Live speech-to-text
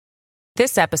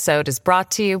This episode is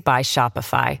brought to you by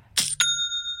Shopify.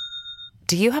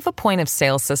 Do you have a point of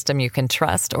sale system you can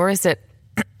trust, or is it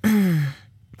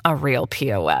a real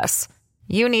POS?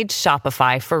 You need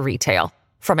Shopify for retail.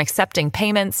 From accepting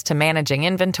payments to managing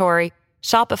inventory,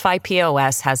 Shopify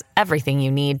POS has everything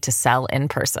you need to sell in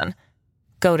person.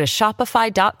 Go to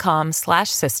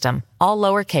shopify.com/system, all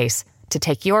lowercase, to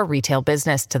take your retail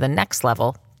business to the next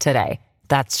level today.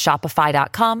 That's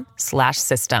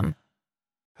shopify.com/system.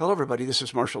 Hello, everybody. This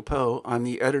is Marshall Poe. I'm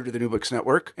the editor of the New Books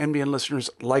Network. NBN listeners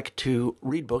like to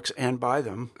read books and buy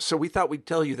them. So we thought we'd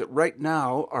tell you that right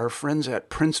now, our friends at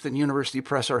Princeton University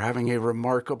Press are having a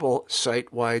remarkable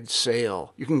site-wide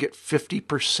sale. You can get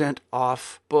 50%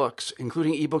 off books,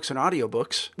 including ebooks and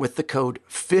audiobooks, with the code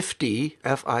 50,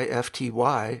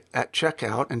 F-I-F-T-Y, at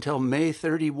checkout until May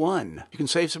 31. You can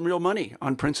save some real money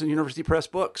on Princeton University Press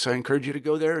books. I encourage you to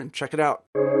go there and check it out.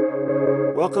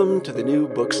 Welcome to the New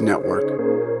Books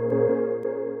Network.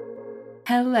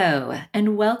 Hello,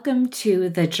 and welcome to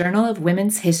the Journal of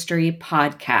Women's History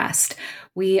podcast.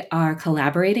 We are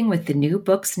collaborating with the New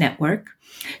Books Network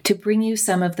to bring you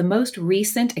some of the most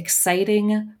recent,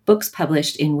 exciting books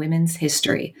published in women's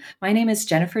history. My name is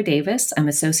Jennifer Davis. I'm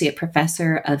Associate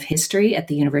Professor of History at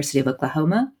the University of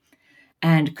Oklahoma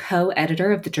and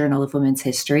co-editor of the Journal of Women's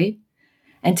History.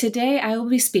 And today I will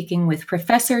be speaking with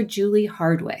Professor Julie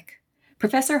Hardwick.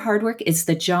 Professor Hardwick is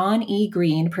the John E.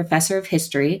 Green Professor of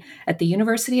History at the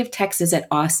University of Texas at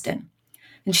Austin.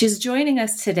 And she's joining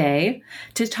us today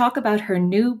to talk about her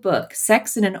new book,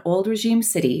 Sex in an Old Regime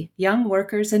City, Young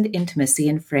Workers and Intimacy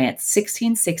in France,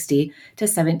 1660 to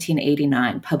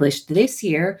 1789, published this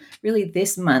year, really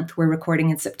this month. We're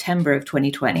recording in September of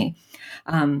 2020,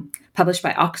 published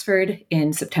by Oxford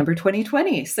in September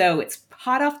 2020. So it's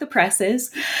hot off the presses.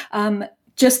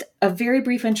 Just a very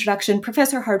brief introduction.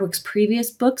 Professor Hardwick's previous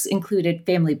books included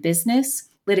Family Business,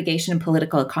 Litigation and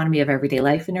Political Economy of Everyday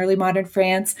Life in Early Modern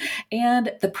France,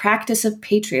 and The Practice of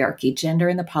Patriarchy, Gender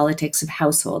and the Politics of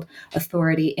Household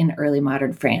Authority in Early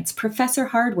Modern France. Professor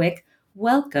Hardwick,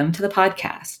 welcome to the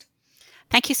podcast.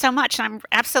 Thank you so much. I'm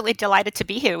absolutely delighted to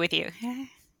be here with you.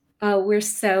 We're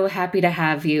so happy to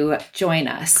have you join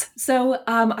us. So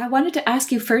I wanted to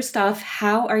ask you first off,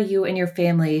 how are you and your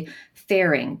family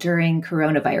faring during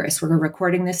coronavirus? We're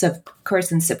recording this, of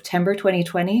course, in September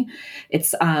 2020.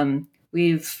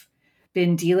 We've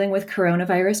been dealing with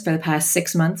coronavirus for the past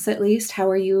 6 months at least. How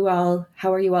are you all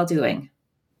doing?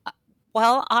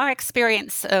 Well, our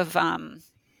experience of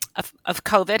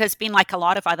COVID has been like a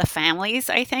lot of other families,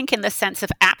 I think, in the sense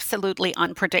of absolutely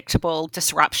unpredictable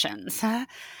disruptions.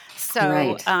 So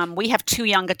Right. We have 2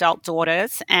 young adult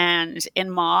daughters, and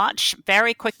in March,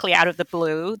 very quickly out of the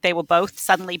blue, they were both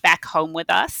suddenly back home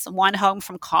with us, one home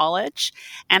from college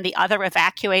and the other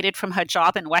evacuated from her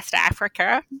job in West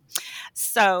Africa.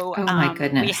 So Oh my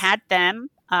goodness. we had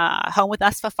them home with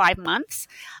us for 5 months.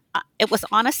 It was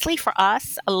honestly for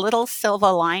us a little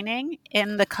silver lining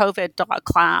in the COVID dark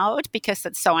cloud because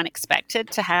it's so unexpected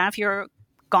to have your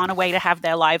gone away to have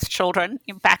their lives children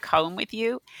back home with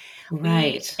you.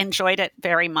 Right. We enjoyed it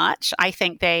very much. I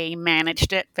think they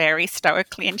managed it very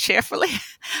stoically and cheerfully.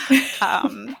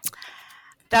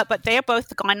 But they're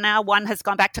both gone now. One has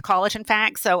gone back to college, in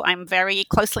fact. So I'm very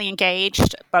closely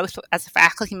engaged, both as a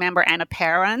faculty member and a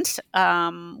parent,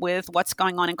 with what's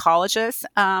going on in colleges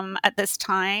at this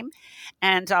time.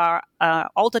 And our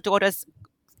older daughters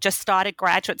just started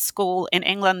graduate school in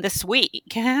England this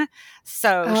week.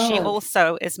 So she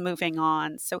also is moving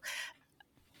on. So,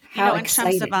 How in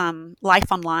terms exciting. of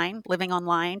life online, living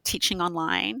online, teaching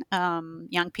online,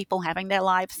 young people having their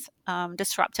lives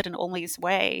disrupted in all these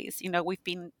ways, we've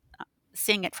been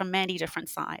seeing it from many different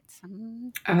sides.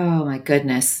 Oh my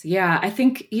goodness. Yeah, I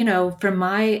think, from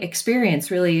my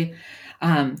experience, really,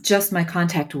 just my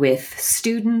contact with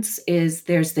students is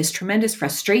there's this tremendous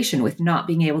frustration with not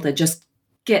being able to just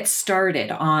get started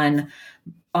on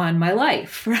my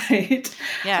life, right?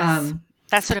 Yes.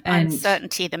 That sort of and-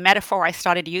 uncertainty, the metaphor I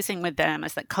started using with them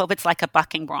is that COVID's like a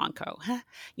bucking bronco.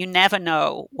 You never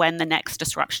know when the next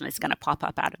disruption is going to pop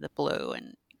up out of the blue.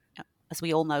 And as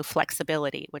we all know,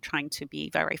 flexibility, we're trying to be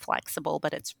very flexible,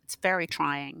 but it's very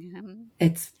trying.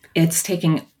 It's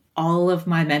taking all of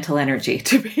my mental energy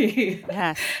to be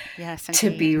yes, to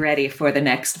indeed. be ready for the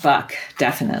next buck,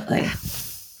 definitely.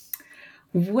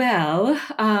 Well,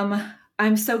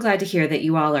 I'm so glad to hear that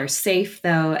you all are safe,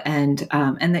 though, and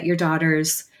that your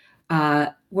daughters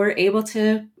were able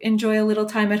to enjoy a little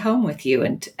time at home with you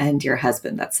and your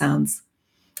husband. That sounds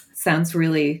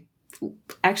really,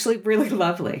 actually, really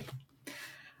lovely.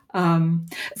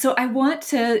 So I want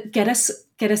to get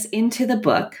us into the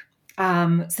book.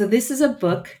 So this is a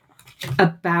book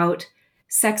about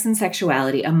sex and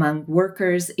sexuality among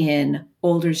workers in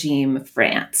old regime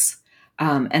France.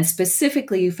 And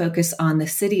specifically, you focus on the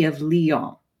city of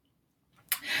Lyon.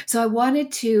 So I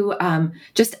wanted to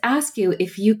just ask you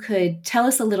if you could tell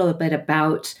us a little bit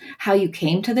about how you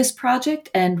came to this project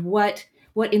and what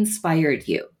inspired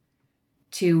you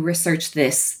to research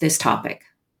this topic.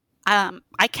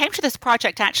 I came to this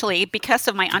project actually because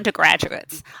of my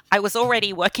undergraduates. I was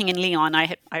already working in Lyon.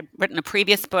 I'd written a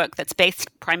previous book that's based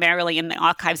primarily in the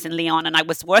archives in Lyon, and I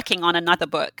was working on another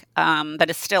book that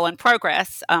is still in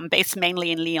progress, based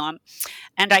mainly in Lyon.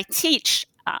 And I teach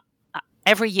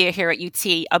every year here at UT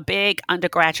a big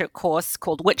undergraduate course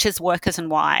called Witches, Workers, and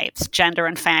Wives, Gender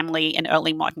and Family in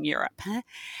Early Modern Europe.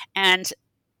 And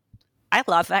I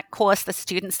love that course. The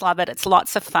students love it. It's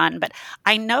lots of fun. But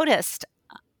I noticed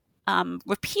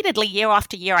repeatedly, year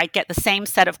after year, I'd get the same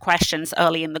set of questions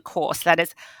early in the course. That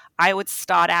is, I would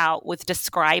start out with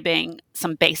describing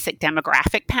some basic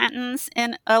demographic patterns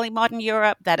in early modern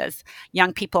Europe. That is,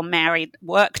 young people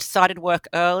started work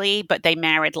early, but they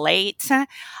married late.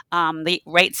 The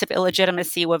rates of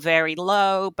illegitimacy were very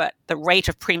low, but the rate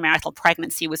of premarital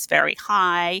pregnancy was very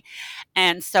high.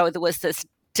 And so there was this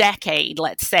decade,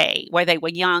 let's say, where they were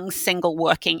young, single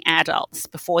working adults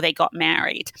before they got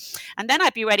married. And then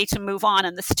I'd be ready to move on.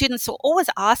 And the students were always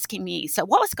asking me, so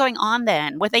what was going on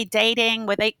then? Were they dating?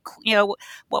 Were they,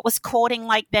 what was courting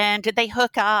like then? Did they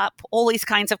hook up? All these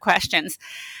kinds of questions.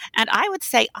 And I would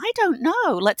say, I don't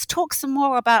know. Let's talk some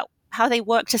more about how they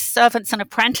worked as servants and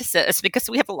apprentices, because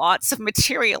we have lots of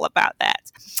material about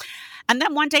that. And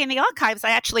then one day in the archives, I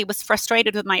actually was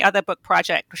frustrated with my other book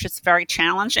project, which is very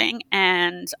challenging.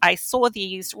 And I saw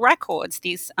these records,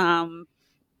 these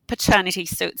paternity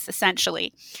suits,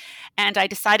 essentially. And I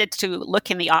decided to look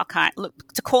in the archive,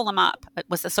 to call them up. It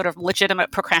was a sort of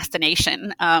legitimate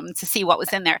procrastination to see what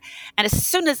was in there. And as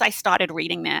soon as I started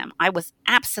reading them, I was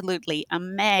absolutely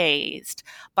amazed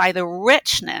by the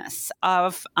richness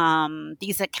of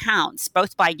these accounts,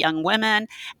 both by young women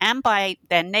and by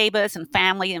their neighbors and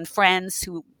family and friends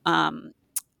who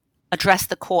address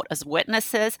the court as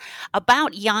witnesses,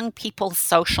 about young people's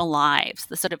social lives,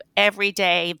 the sort of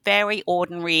everyday, very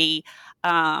ordinary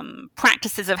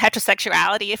practices of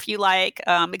heterosexuality, if you like,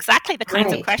 exactly the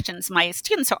kinds of questions my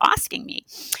students are asking me.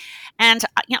 And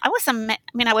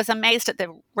I was amazed at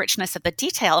the richness of the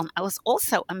detail, and I was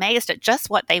also amazed at just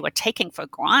what they were taking for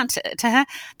granted,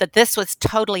 that this was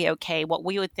totally okay, what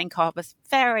we would think of as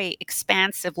very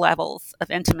expansive levels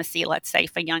of intimacy, let's say,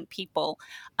 for young people,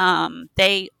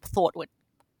 they thought would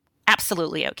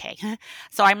absolutely okay.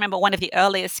 So I remember one of the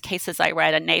earliest cases I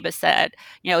read, a neighbor said,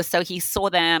 so he saw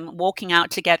them walking out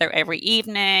together every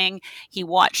evening. He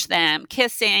watched them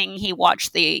kissing. He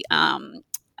watched the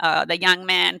young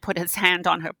man put his hand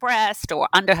on her breast or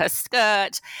under her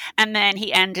skirt. And then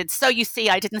he ended, so you see,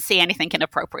 I didn't see anything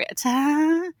inappropriate.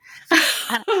 That's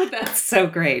so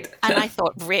great. And I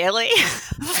thought, really?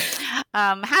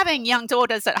 Having young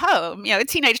daughters at home,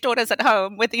 teenage daughters at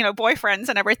home with, boyfriends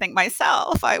and everything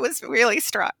myself, I was really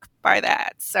struck by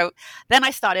that. So then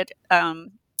I started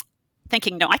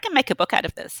thinking, no, I can make a book out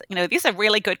of this. These are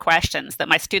really good questions that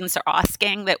my students are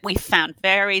asking that we found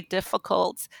very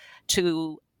difficult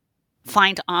to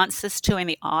find answers to in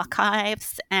the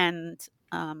archives, and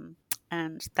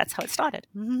that's how it started.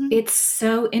 Mm-hmm. It's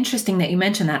so interesting that you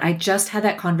mentioned that. I just had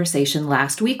that conversation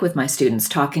last week with my students,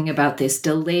 talking about this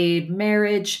delayed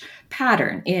marriage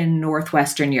pattern in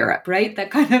Northwestern Europe, right? That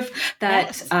kind of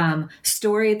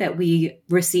story that we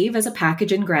receive as a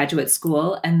package in graduate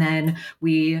school, and then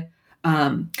we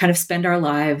kind of spend our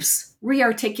lives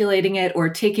re-articulating it or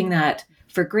taking that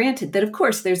for granted, that of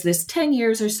course there's this 10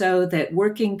 years or so that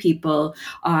working people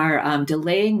are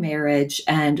delaying marriage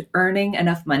and earning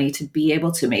enough money to be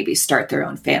able to maybe start their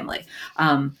own family.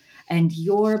 And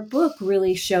your book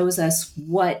really shows us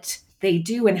what they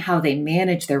do and how they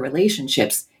manage their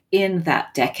relationships in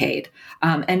that decade.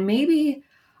 And maybe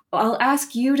I'll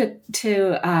ask you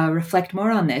to reflect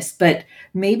more on this, but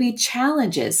maybe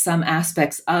challenges some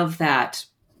aspects of that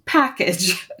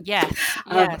package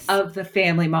of the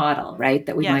family model, right,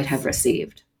 that we might have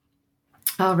received.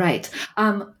 All right.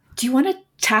 Do you want to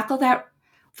tackle that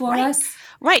for us?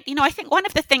 Right. I think one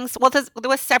of the things, there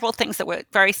were several things that were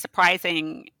very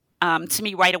surprising to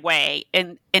me right away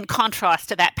in contrast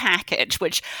to that package,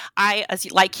 which I,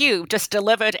 like you, just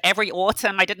delivered every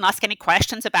autumn. I didn't ask any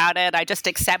questions about it. I just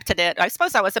accepted it. I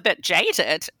suppose I was a bit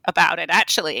jaded about it,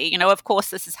 actually. Of course,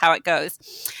 this is how it goes.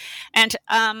 And,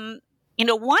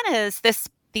 one is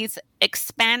these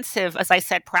expansive, as I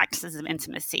said, practices of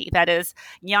intimacy. That is,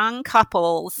 young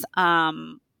couples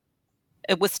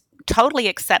it was totally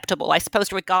acceptable, I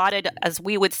suppose, regarded as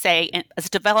we would say as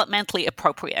developmentally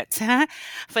appropriate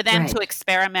for them to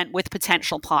experiment with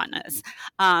potential partners.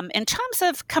 In terms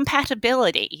of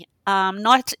compatibility,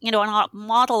 not, a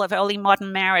model of early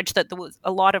modern marriage that there was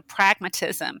a lot of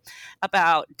pragmatism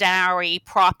about dowry,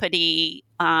 property,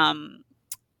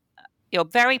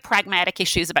 very pragmatic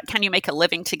issues about can you make a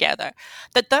living together,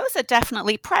 that those are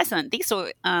definitely present. These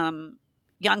are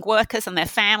young workers and their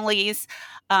families,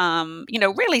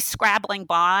 really scrabbling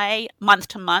by month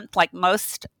to month, like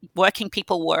most working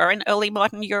people were in early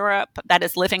modern Europe. That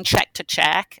is living check to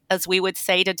check, as we would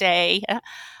say today.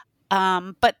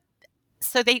 But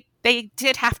so they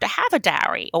did have to have a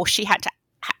dowry, or she had to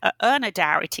earn a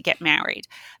dowry to get married.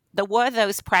 There were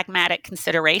those pragmatic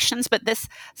considerations, but this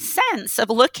sense of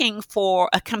looking for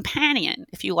a companion,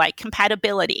 if you like,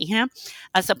 compatibility,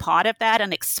 as a part of that,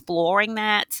 and exploring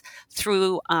that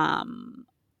through a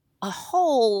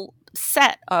whole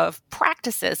set of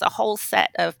practices, a whole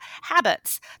set of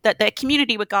habits that their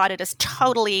community regarded as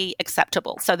totally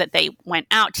acceptable, so that they went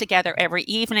out together every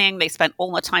evening. They spent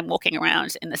all the time walking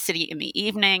around in the city in the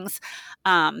evenings.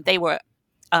 They were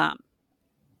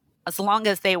as long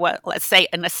as they were, let's say,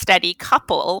 a steady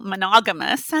couple,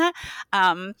 monogamous,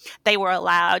 they were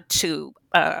allowed to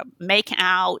make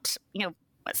out.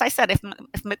 As I said, if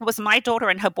it was my daughter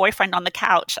and her boyfriend on the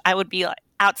couch, I would be like,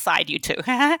 outside, you two.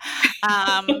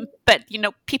 But,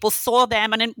 people saw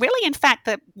them. And really, in fact,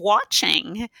 the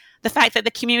fact that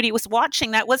the community was watching,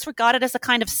 that was regarded as a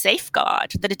kind of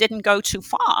safeguard, that it didn't go too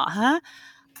far.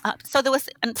 So there was,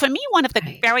 and for me, one of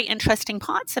the very interesting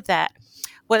parts of that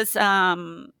was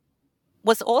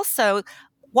also,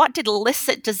 what did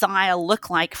illicit desire look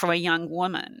like for a young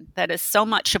woman? That is, so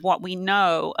much of what we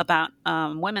know about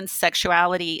women's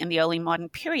sexuality in the early modern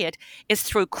period is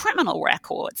through criminal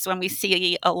records, when we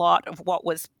see a lot of what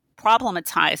was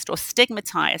problematized or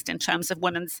stigmatized in terms of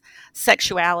women's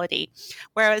sexuality.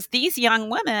 Whereas these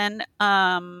young women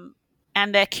and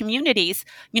their communities,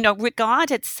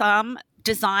 regarded some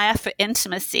desire for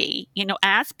intimacy,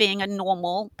 as being a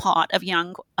normal part of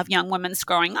young women's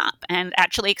growing up, and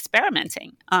actually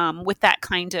experimenting with that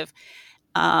kind of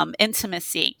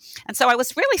intimacy. And so I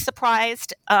was really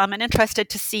surprised and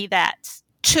interested to see that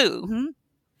too.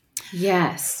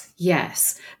 Yes.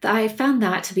 I found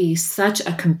that to be such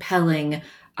a compelling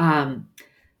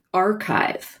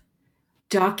archive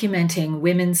documenting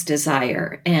women's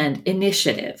desire and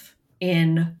initiative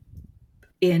in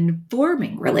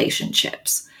forming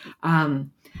relationships.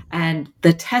 And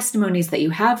the testimonies that you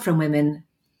have from women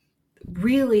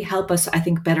really help us, I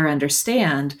think, better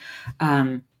understand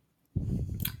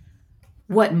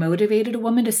what motivated a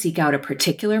woman to seek out a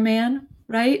particular man,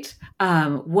 right?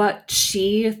 What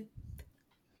she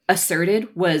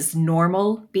asserted was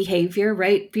normal behavior,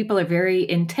 right? People are very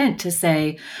intent to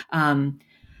say,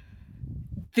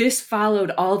 this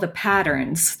followed all the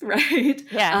patterns, right?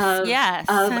 Yes.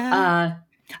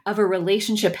 Of a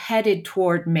relationship headed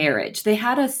toward marriage. They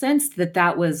had a sense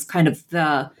that was kind of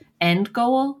the end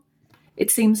goal,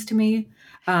 it seems to me.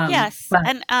 Yes.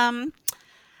 And,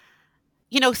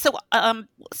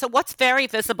 so what's very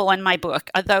visible in my book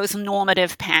are those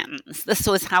normative patterns. This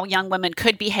was how young women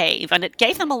could behave, and it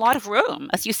gave them a lot of room,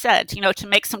 as you said, to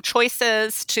make some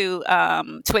choices, to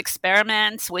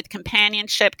experiment with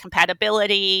companionship,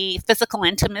 compatibility, physical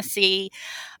intimacy.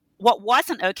 What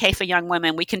wasn't okay for young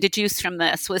women, we can deduce from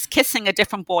this, was kissing a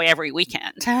different boy every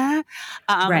weekend.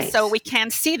 Right. So we can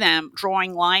see them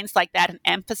drawing lines like that and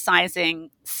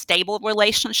emphasizing stable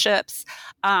relationships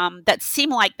that seem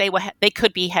like they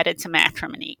could be headed to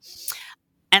matrimony.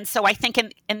 And so I think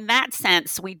in that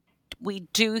sense, we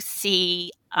do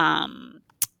see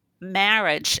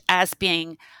marriage as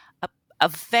being a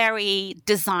very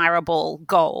desirable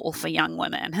goal for young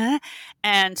women.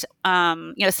 And,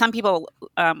 some people,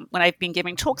 when I've been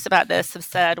giving talks about this, have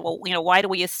said, well, why do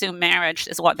we assume marriage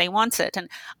is what they wanted? And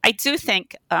I do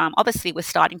think, obviously, we're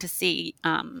starting to see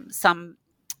some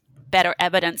better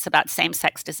evidence about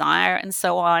same-sex desire and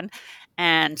so on.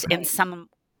 And in some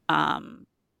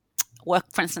work,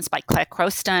 for instance, by Claire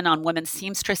Croston on women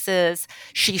seamstresses,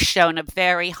 she's shown a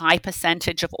very high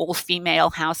percentage of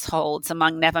all-female households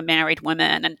among never-married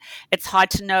women. And it's hard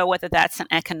to know whether that's an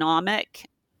economic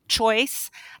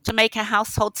choice to make a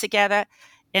household together.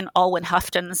 In Alwyn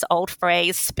Houghton's old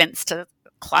phrase, spinster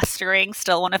clustering,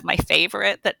 still one of my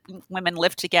favorite, that women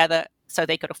live together so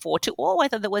they could afford to, or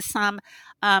whether there was some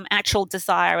actual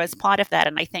desire as part of that.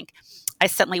 And I think I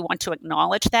certainly want to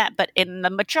acknowledge that. But in the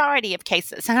majority of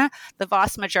cases, the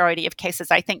vast majority of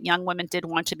cases, I think young women did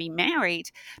want to be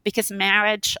married because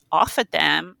marriage offered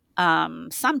them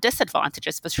some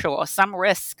disadvantages for sure, some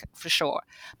risk for sure,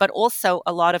 but also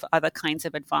a lot of other kinds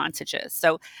of advantages.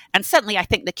 So, and certainly I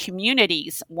think the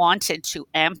communities wanted to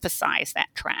emphasize that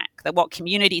track, that what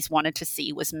communities wanted to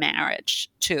see was marriage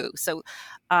too. So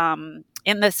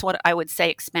in this, what I would say,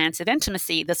 expansive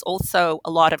intimacy, there's also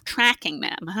a lot of tracking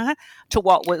them to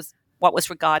what was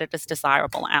regarded as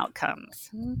desirable outcomes.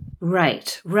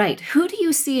 Right. Who do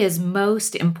you see as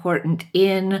most important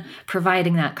in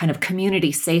providing that kind of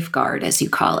community safeguard, as you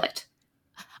call it?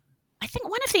 I think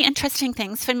one of the interesting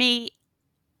things for me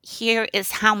here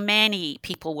is how many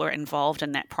people were involved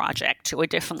in that project who were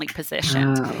differently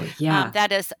positioned. Oh, yeah.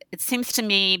 That is, it seems to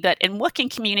me that in working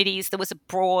communities, there was a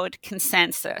broad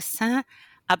consensus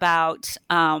about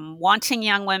wanting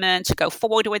young women to go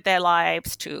forward with their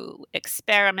lives, to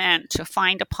experiment, to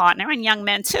find a partner, and young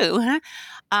men too.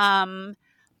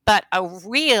 But a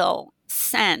real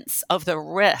sense of the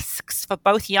risks for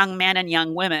both young men and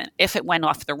young women if it went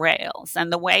off the rails.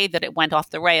 And the way that it went off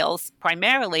the rails,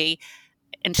 primarily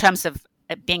in terms of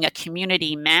it being a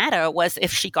community matter, was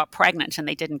if she got pregnant and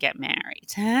they didn't get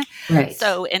married. Right.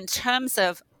 So in terms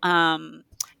of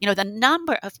the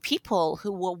number of people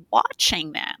who were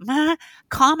watching them,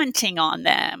 commenting on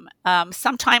them,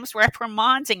 sometimes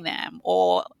reprimanding them,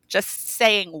 or just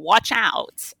saying, watch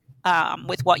out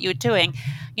with what you're doing.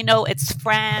 It's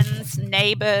friends,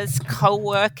 neighbors,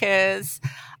 co-workers,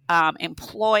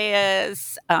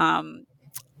 employers,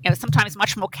 sometimes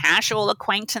much more casual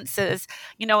acquaintances.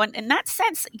 And in that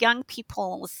sense, young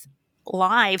people's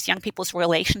lives, young people's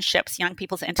relationships, young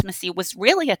people's intimacy was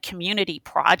really a community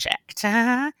project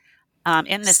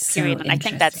in this period. And I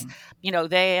think that's,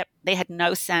 they had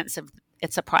no sense of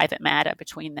it's a private matter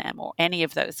between them or any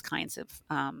of those kinds of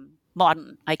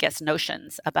modern, I guess,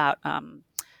 notions about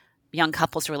young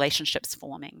couples' relationships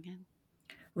forming.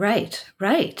 Right.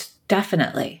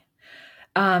 Definitely.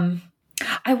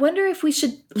 I wonder if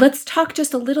let's talk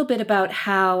just a little bit about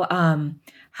how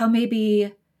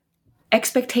maybe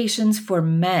expectations for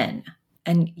men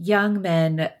and young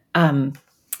men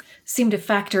seem to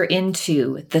factor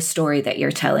into the story that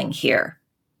you're telling here.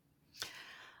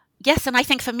 Yes, and I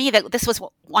think for me that this was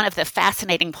one of the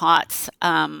fascinating parts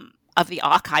of the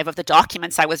archive, of the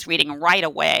documents I was reading right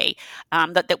away,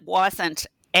 that there wasn't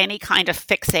any kind of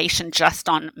fixation just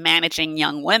on managing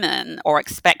young women or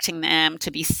expecting them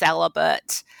to be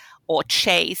celibate or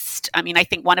chaste. I mean, I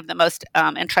think one of the most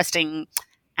interesting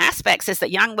aspects is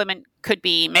that young women could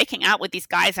be making out with these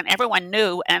guys and everyone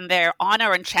knew, and their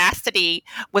honor and chastity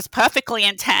was perfectly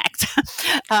intact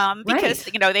because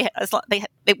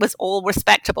it was all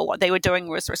respectable. What they were doing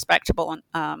was respectable.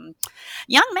 And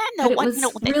young men, but it was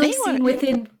really seen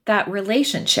within that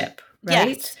relationship,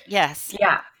 right? Yes.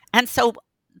 Yeah. And so,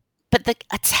 but the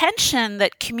attention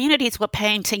that communities were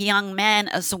paying to young men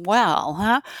as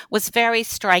well was very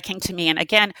striking to me. And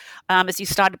again, as you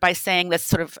started by saying, this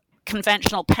sort of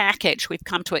conventional package we've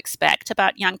come to expect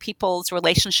about young people's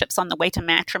relationships on the way to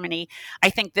matrimony,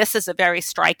 I think this is a very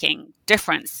striking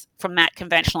difference from that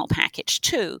conventional package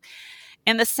too,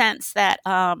 in the sense that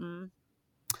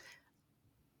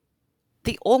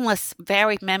the almost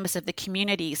varied members of the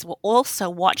communities were also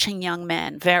watching young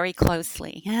men very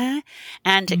closely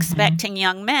and expecting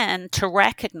young men to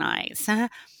recognize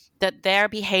that their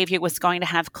behavior was going to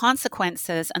have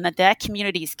consequences and that their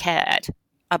communities cared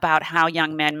about how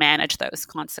young men manage those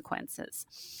consequences.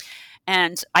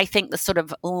 And I think the sort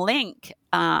of link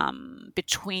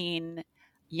between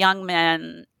young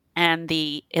men and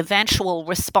the eventual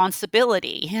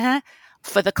responsibility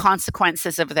for the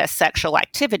consequences of their sexual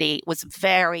activity was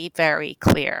very, very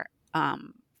clear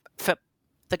for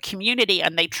the community,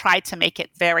 and they tried to make it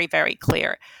very, very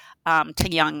clear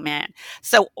to young men.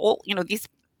 So, these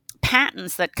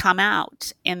patterns that come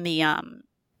out in the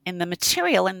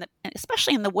material,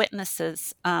 especially in the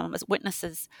witnesses, as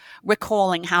witnesses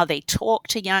recalling how they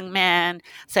talked to young men,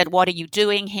 said, "What are you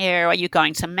doing here? Are you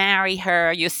going to marry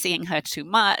her? You're seeing her too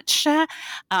much."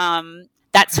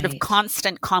 That sort of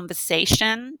constant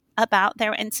conversation about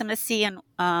their intimacy and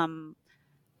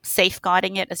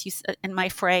safeguarding it, as you said in my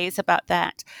phrase about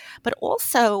that. But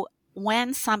also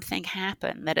when something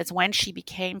happened, that is when she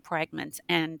became pregnant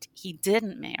and he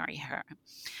didn't marry her,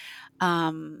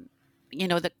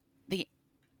 the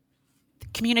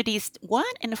communities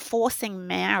weren't enforcing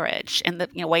marriage in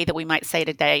the way that we might say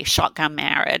today, shotgun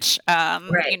marriage,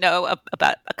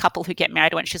 about a couple who get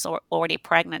married when she's already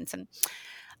pregnant.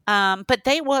 But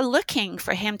they were looking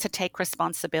for him to take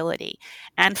responsibility.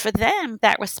 And for them,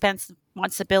 that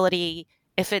responsibility,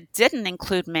 if it didn't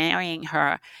include marrying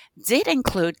her, did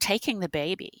include taking the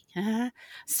baby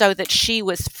so that she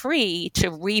was free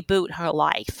to reboot her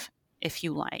life if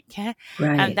you like.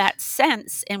 Right. And that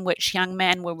sense in which young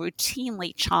men were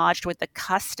routinely charged with the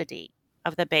custody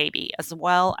of the baby, as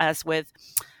well as with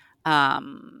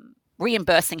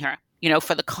reimbursing her,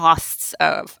 for the costs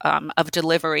of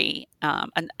delivery,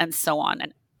 and so on.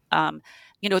 And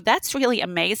that's really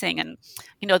amazing. And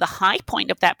the high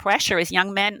point of that pressure is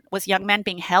young men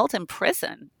being held in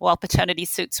prison while paternity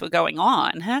suits were going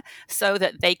on, so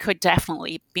that they could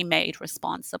definitely be made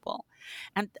responsible.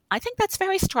 And I think that's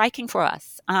very striking for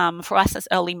us as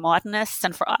early modernists,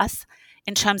 and for us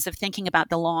in terms of thinking about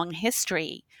the long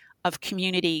history of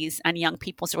communities and young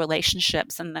people's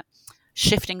relationships and the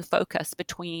shifting focus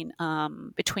between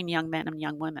young men and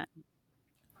young women.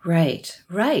 Right.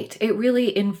 It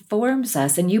really informs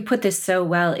us. And you put this so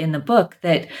well in the book,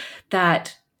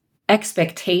 that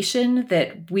expectation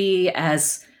that we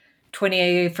as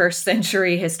 21st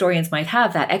century historians might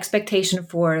have, that expectation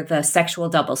for the sexual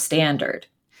double standard,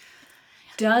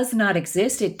 does not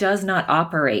exist. It does not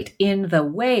operate in the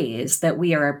ways that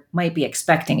we might be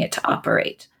expecting it to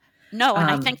operate. No,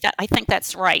 and I think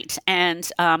that's right.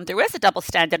 And there is a double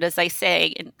standard, as I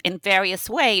say, in various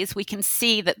ways. We can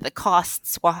see that the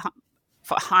costs were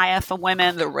higher for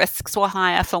women, the risks were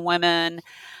higher for women.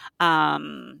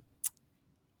 All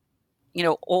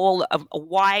of a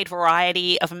wide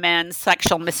variety of men's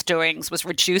sexual misdoings was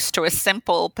reduced to a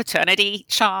simple paternity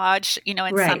charge, in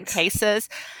some cases.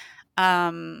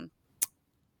 So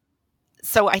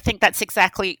I think that's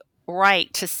exactly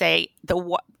right to say there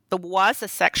was a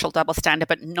sexual double standard,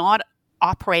 but not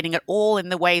operating at all in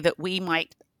the way that we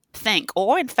might think,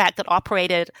 or in fact that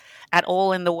operated at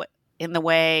all in the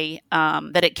way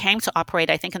that it came to operate,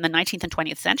 I think, in the 19th and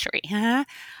 20th century.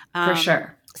 For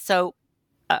sure. So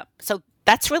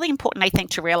that's really important, I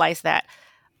think, to realize that.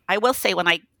 I will say, when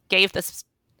I gave this,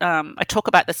 I talk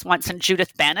about this once, and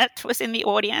Judith Bennett was in the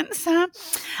audience.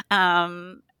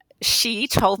 She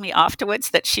told me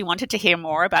afterwards that she wanted to hear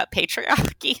more about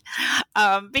patriarchy,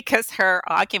 because her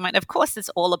argument, of course, is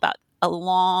all about a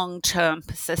long-term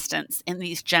persistence in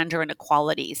these gender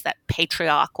inequalities, that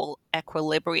patriarchal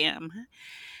equilibrium.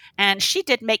 And she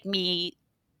did make me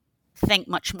think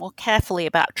much more carefully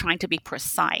about trying to be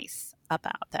precise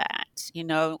about that.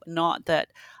 Not that,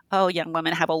 young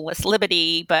women have all this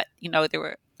liberty, but, there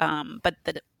were, but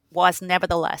that it was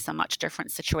nevertheless a much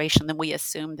different situation than we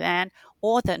assumed then,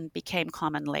 or than became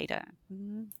common later.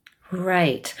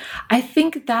 Right. I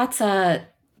think that's a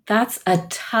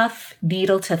tough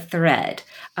needle to thread.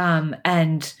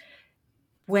 And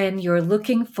when you're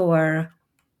looking for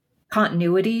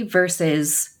continuity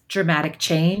versus dramatic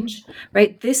change,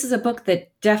 right? This is a book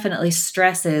that definitely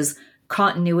stresses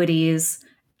continuities.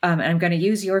 And I'm going to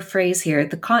use your phrase here,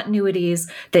 the continuities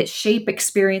that shape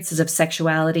experiences of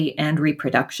sexuality and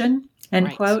reproduction, end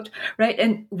Right. quote, right?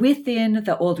 And within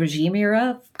the old regime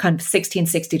era, kind of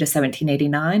 1660 to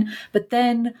 1789. But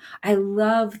then I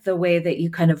love the way that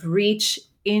you kind of reach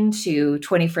into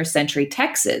 21st century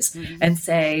Texas and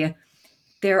say,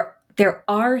 there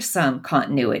are some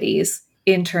continuities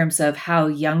in terms of how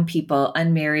young people,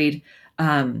 unmarried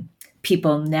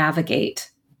people navigate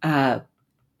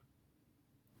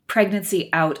pregnancy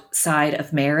outside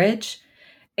of marriage.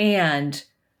 And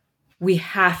we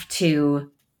have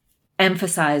to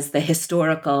emphasize the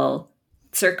historical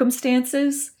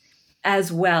circumstances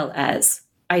as well as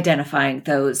identifying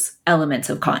those elements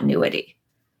of continuity.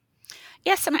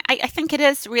 Yes, and I think it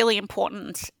is really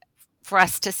important for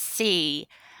us to see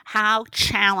how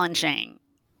challenging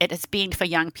it has been for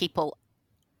young people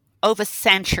over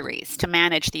centuries to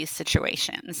manage these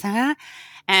situations.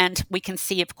 And we can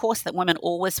see, of course, that women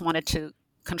always wanted to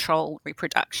control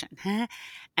reproduction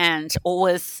and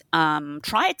always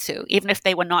tried to. Even if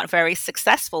they were not very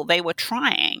successful, they were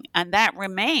trying. And that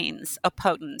remains a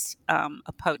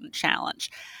potent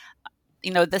challenge.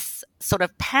 This sort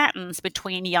of patterns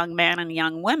between young men and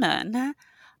young women,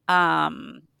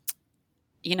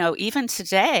 even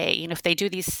today, if they do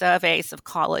these surveys of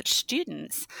college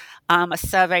students, a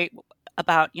survey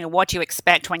about, what do you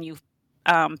expect when you've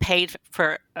paid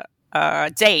for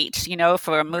a date,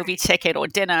 for a movie ticket or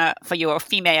dinner for your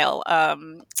female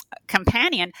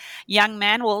companion, young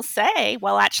men will say,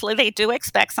 well, actually, they do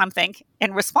expect something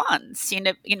in response,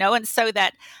 and so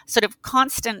that sort of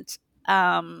constant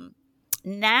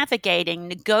navigating,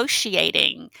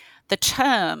 negotiating the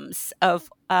terms of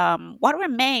what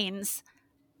remains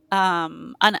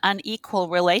an unequal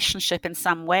relationship in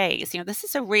some ways. This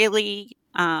is a really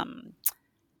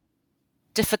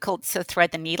difficult to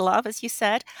thread the needle of, as you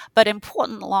said, but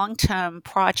important long-term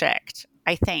project,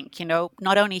 I think,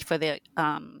 not only for the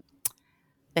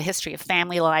the history of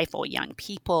family life or young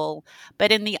people,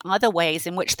 but in the other ways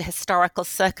in which the historical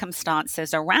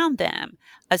circumstances around them,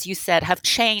 as you said, have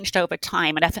changed over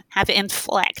time and have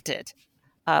inflected,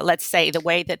 let's say, the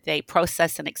way that they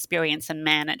process and experience and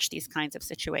manage these kinds of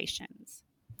situations.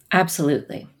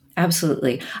 Absolutely.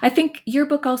 Absolutely. I think your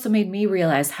book also made me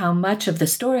realize how much of the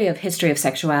story of history of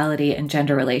sexuality and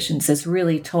gender relations is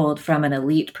really told from an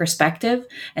elite perspective,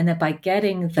 and that by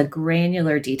getting the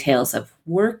granular details of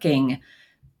working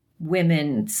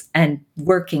women's and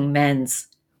working men's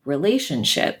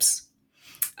relationships,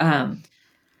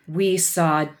 we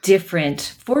saw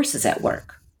different forces at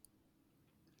work.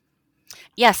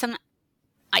 Yes, and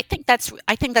I think that's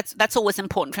always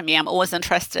important for me. I'm always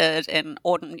interested in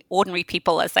ordinary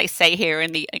people, as they say here,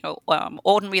 in the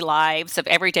ordinary lives of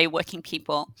everyday working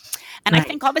people. And right. I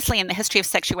think obviously in the history of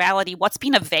sexuality, what's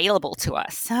been available to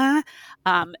us,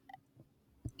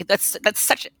 that's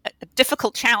such a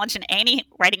difficult challenge in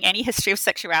writing any history of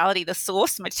sexuality, the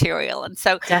source material. And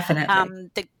so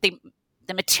definitely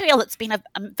the material that's been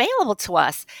available to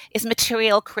us is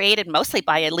material created mostly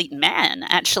by elite men,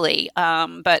 actually,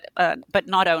 but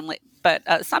not only, but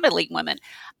some elite women,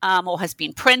 or has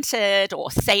been printed or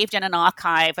saved in an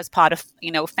archive as part of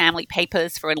family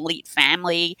papers for an elite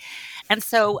family, and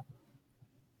so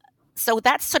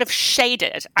that's sort of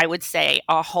shaded, I would say,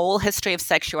 our whole history of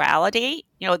sexuality.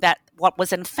 That what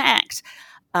was in fact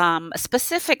a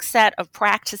specific set of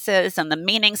practices and the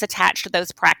meanings attached to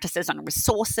those practices and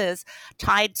resources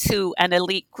tied to an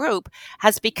elite group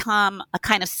has become a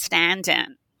kind of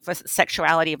stand-in for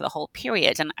sexuality of the whole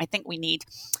period. And I think we need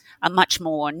a much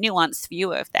more nuanced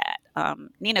view of that.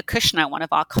 Nina Kushner, one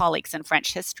of our colleagues in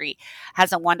French history,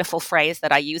 has a wonderful phrase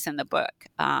that I use in the book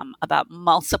about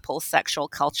multiple sexual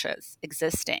cultures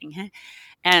existing.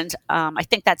 And I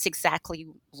think that's exactly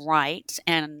right.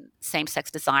 And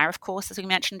same-sex desire, of course, as we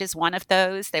mentioned, is one of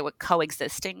those. They were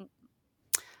coexisting.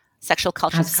 Sexual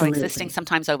cultures Absolutely. Coexisting,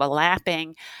 sometimes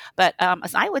overlapping. But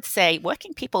as I would say,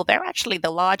 working people, they're actually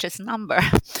the largest number.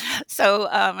 So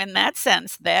in that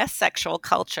sense, their sexual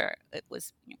culture, it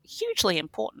was hugely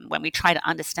important when we try to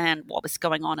understand what was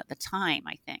going on at the time,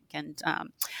 I think. And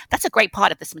that's a great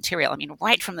part of this material. I mean,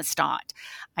 right from the start,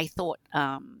 I thought,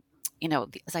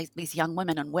 these young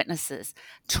women and witnesses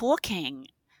talking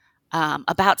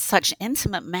about such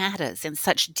intimate matters in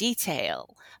such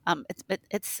detail,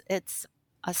 it's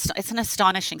an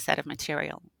astonishing set of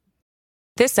material.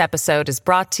 This episode is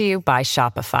brought to you by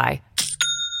Shopify.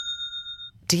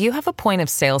 Do you have a point of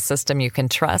sale system you can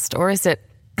trust, or is it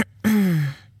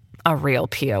a real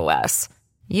POS?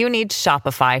 You need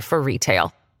Shopify for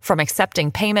retail. From accepting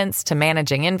payments to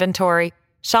managing inventory,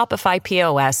 Shopify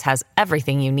POS has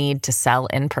everything you need to sell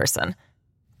in person.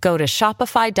 Go to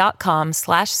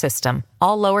shopify.com/system,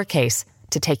 all lowercase,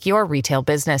 to take your retail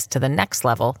business to the next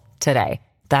level today.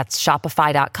 That's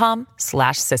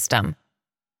shopify.com/system.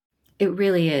 It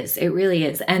really is. It really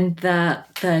is. And the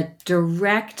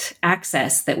direct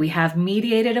access that we have,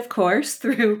 mediated, of course,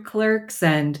 through clerks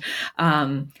and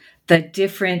the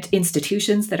different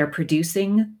institutions that are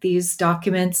producing these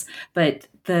documents, but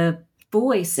the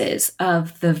voices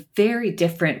of the very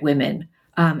different women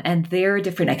and their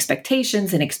different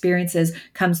expectations and experiences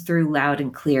comes through loud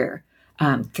and clear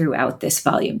throughout this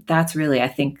volume. That's really, I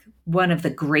think, one of the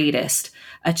greatest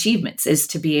achievements, is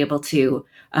to be able to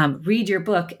read your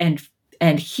book and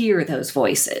hear those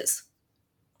voices.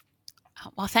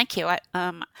 Well, thank you.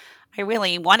 I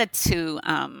really wanted to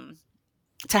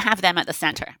have them at the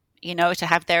center, to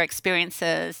have their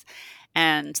experiences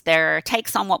and their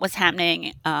takes on what was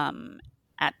happening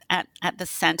at the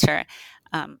center,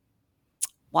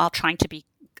 while trying to be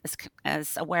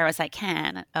as aware as I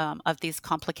can of these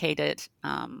complicated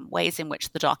ways in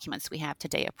which the documents we have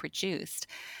today are produced.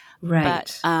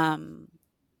 Right. But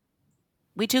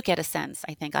we do get a sense,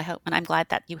 I think, I hope, and I'm glad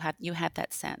that you had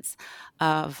that sense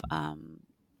of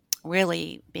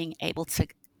really being able to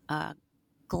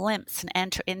glimpse and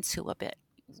enter into a bit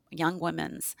young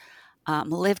women's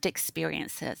lived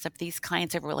experiences of these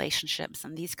kinds of relationships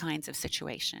and these kinds of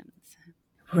situations.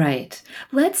 Right.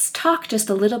 Let's talk just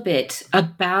a little bit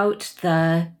about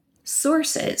the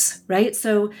sources, right?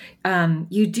 So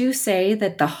you do say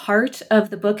that the heart of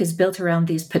the book is built around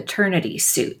these paternity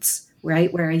suits,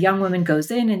 right? Where a young woman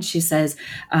goes in and she says,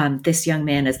 this young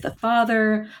man is the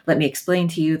father. Let me explain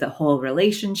to you the whole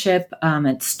relationship.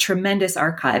 It's tremendous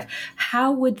archive.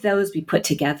 How would those be put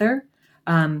together?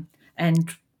 And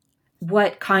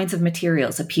what kinds of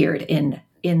materials appeared in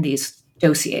these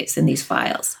dossiers, in these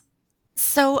files?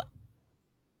 So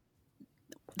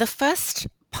the first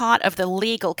part of the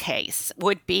legal case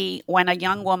would be when a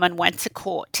young woman went to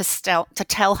court to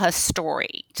tell her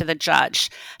story to the judge,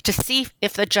 to see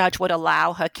if the judge would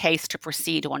allow her case to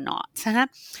proceed or not.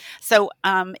 So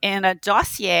in a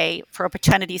dossier for a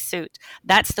paternity suit,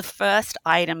 that's the first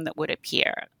item that would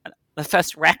appear, the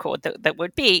first record that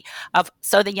would be of,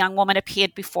 so the young woman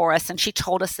appeared before us and she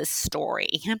told us this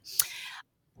story.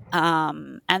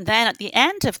 And then at the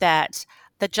end of that,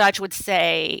 the judge would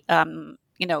say,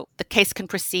 the case can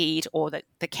proceed or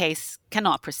the case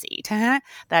cannot proceed.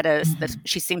 That is, that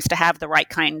she seems to have the right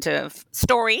kind of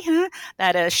story.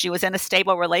 That is, she was in a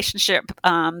stable relationship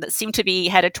that seemed to be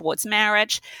headed towards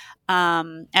marriage.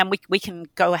 And we can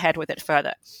go ahead with it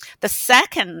further. The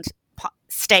second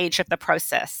stage of the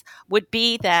process would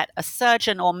be that a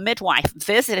surgeon or midwife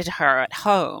visited her at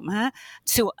home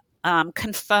to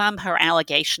confirm her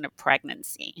allegation of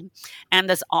pregnancy. And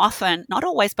there's often, not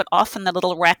always, but often the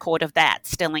little record of that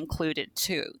still included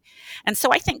too. And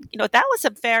so I think, that was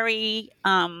a very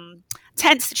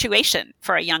tense situation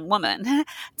for a young woman.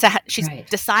 She's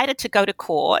decided to go to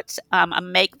court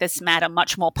and make this matter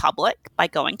much more public by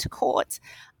going to court.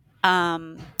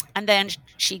 And then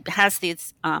she has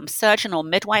this surgeon or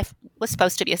midwife, was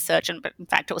supposed to be a surgeon, but in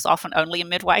fact it was often only a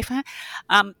midwife,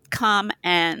 come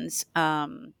and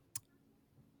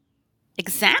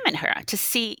examine her to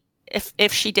see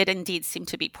if she did indeed seem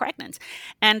to be pregnant.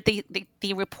 And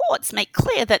the reports make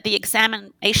clear that the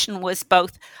examination was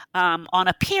both on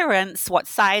appearance, what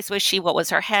size was she, what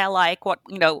was her hair like,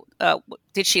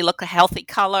 did she look a healthy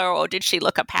color or did she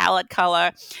look a pallid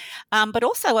color, but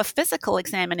also a physical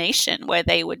examination where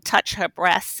they would touch her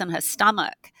breasts and her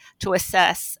stomach to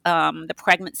assess the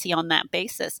pregnancy on that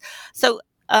basis. So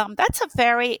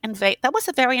that was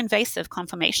a very invasive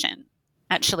confirmation,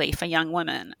 actually, for young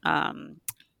women.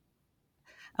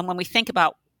 And when we think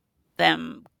about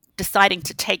them deciding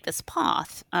to take this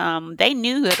path, they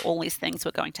knew that all these things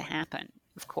were going to happen,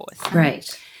 of course. Right.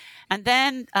 And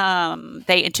then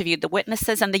they interviewed the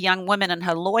witnesses, and the young woman and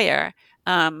her lawyer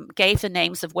gave the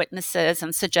names of witnesses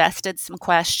and suggested some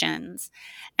questions.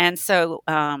 And so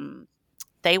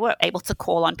they were able to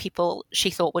call on people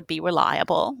she thought would be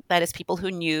reliable, that is, people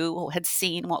who knew or had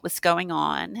seen what was going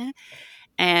on.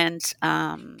 And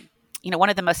one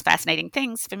of the most fascinating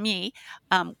things for me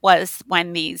was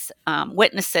when these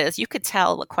witnesses, you could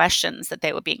tell the questions that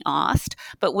they were being asked,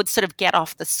 but would sort of get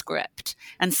off the script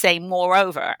and say,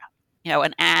 moreover,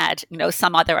 and add,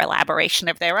 some other elaboration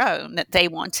of their own that they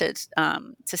wanted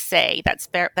to say.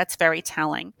 That's very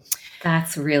telling.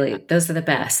 Those are the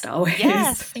best always.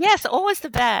 Yes, always the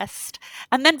best.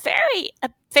 And then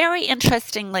very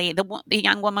interestingly, the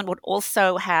young woman would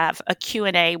also have a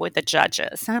Q&A with the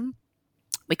judges.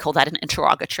 We call that an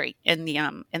interrogatory in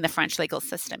the French legal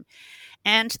system.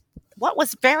 And what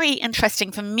was very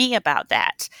interesting for me about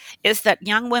that is that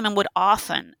young women would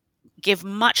often give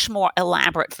much more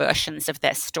elaborate versions of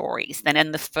their stories than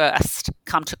in the first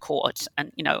come to court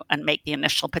and make the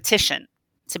initial petition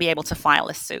to be able to file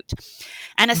a suit.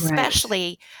 And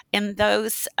especially in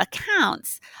those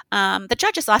accounts, the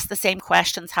judges ask the same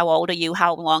questions. How old are you?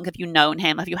 How long have you known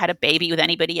him? Have you had a baby with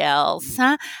anybody else?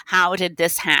 How did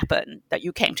this happen that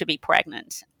you came to be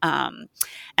pregnant? And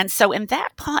so in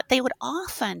that part, they would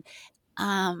often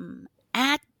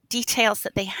add details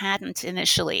that they hadn't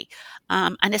initially,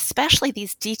 and especially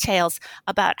these details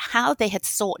about how they had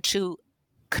sought to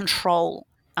control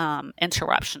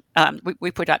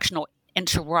reproduction or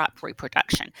interrupt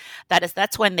reproduction.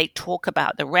 That's when they talk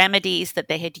about the remedies that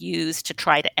they had used to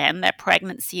try to end their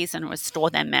pregnancies and restore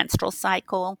their menstrual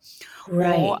cycle,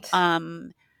 or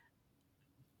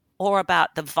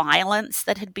about the violence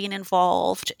that had been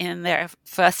involved in their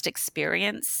first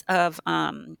experience of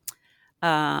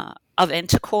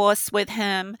intercourse with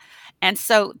him. And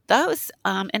so those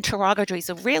interrogatories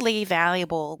are really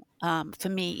valuable for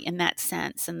me in that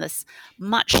sense, in this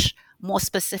much more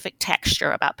specific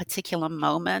texture about particular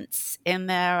moments in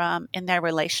their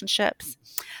relationships.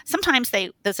 Sometimes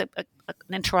there's an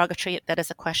interrogatory that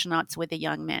is a question answer with a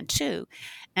young man too,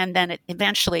 and then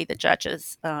eventually the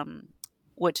judges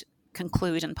would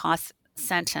conclude and pass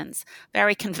sentence.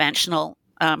 Very conventional,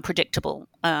 predictable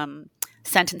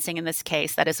sentencing in this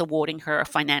case, that is awarding her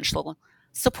financial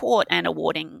support and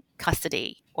awarding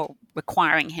custody or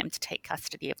requiring him to take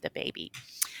custody of the baby.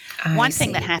 One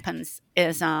thing that happens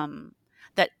is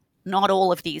that not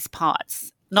all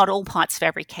parts of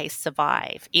every case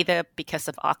survive, either because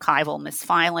of archival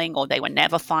misfiling or they were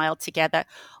never filed together,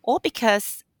 or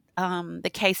because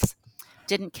the case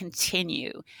didn't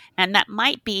continue. And that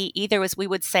might be either, as we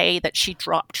would say, that she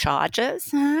dropped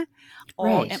charges, or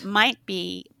Right. it might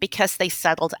be because they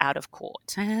settled out of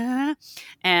court.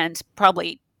 And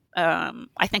probably,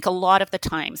 I think a lot of the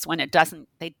times when it doesn't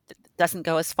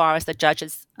go as far as the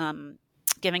judges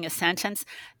giving a sentence,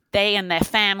 they and their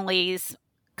families,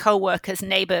 co-workers,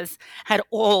 neighbors had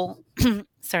all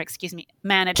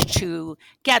managed to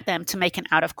get them to make an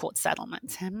out-of-court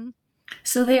settlement.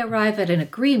 So they arrive at an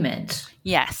agreement.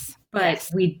 Yes. But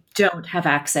yes. we don't have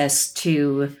access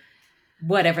to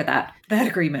whatever that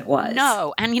agreement was.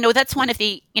 No. And, that's one of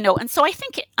the, and so I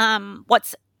think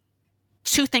what's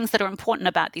two things that are important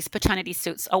about these paternity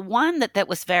suits are, one, that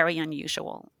was very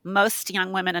unusual. Most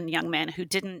young women and young men who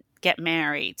didn't get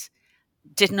married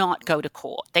did not go to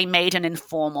court. They made an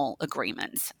informal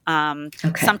agreement,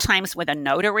 sometimes with a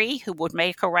notary who would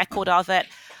make a record of it,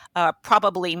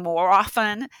 probably more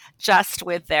often just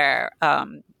with their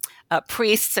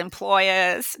priests,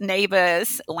 employers,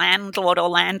 neighbors, landlord or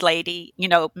landlady,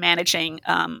 managing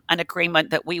an agreement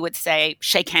that we would say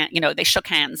they shook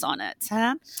hands on it.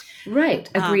 Right.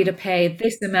 Agree to pay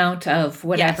this amount of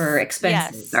whatever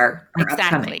expenses are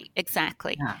upcoming.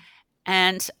 Exactly. Yeah.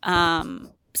 And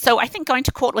so I think going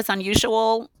to court was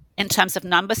unusual in terms of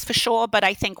numbers for sure, but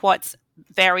I think what's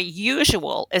very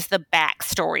usual is the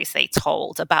backstories they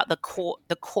told about the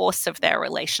course of their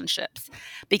relationships,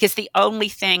 because the only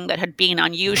thing that had been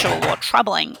unusual or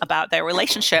troubling about their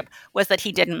relationship was that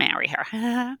he didn't marry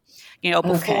her.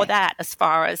 Before that, as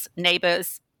far as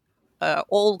neighbors,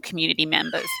 all community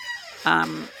members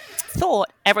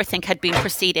thought everything had been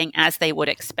proceeding as they would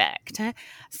expect.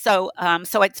 So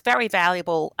it's very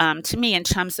valuable to me in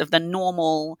terms of the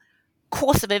normal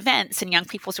course of events in young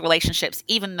people's relationships,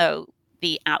 even though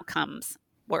the outcomes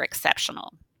were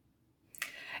exceptional.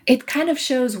 It kind of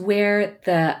shows where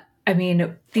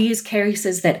these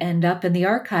cases that end up in the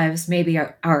archives maybe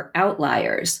are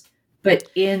outliers, but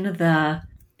in the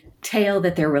tale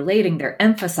that they're relating, they're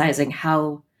emphasizing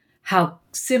how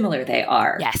similar they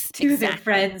are to their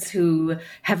friends who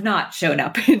have not shown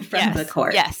up in front of the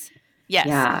court. Yes.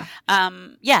 Yeah.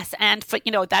 Yes. And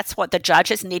that's what the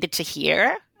judges needed to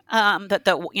hear.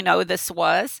 This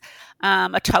was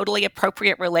a totally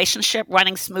appropriate relationship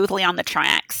running smoothly on the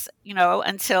tracks,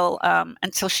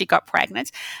 until she got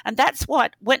pregnant. And that's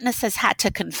what witnesses had to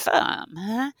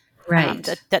confirm.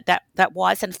 Right. That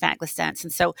was in fact the sense.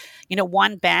 And so,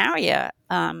 one barrier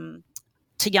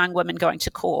to young women going to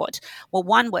court,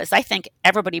 one was, I think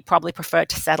everybody probably preferred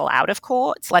to settle out of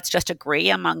court. So let's just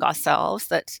agree among ourselves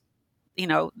that,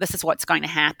 this is what's going to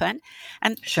happen.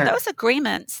 And those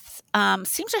agreements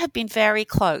seem to have been very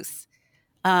close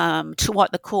to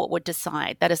what the court would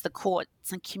decide. That is, the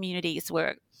courts and communities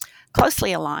were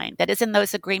closely aligned. That is, in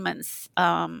those agreements,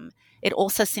 it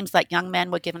also seems like young men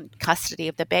were given custody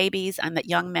of the babies, and that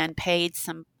young men paid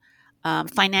some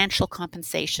financial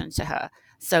compensation to her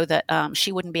so that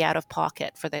she wouldn't be out of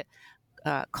pocket for the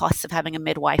costs of having a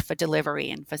midwife for delivery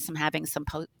and for having some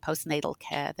postnatal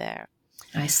care there.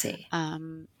 I see.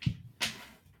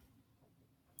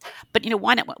 But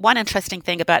one interesting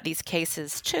thing about these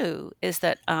cases too is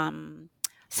that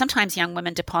sometimes young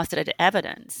women deposited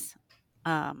evidence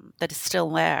that is still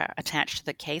there attached to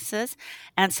the cases,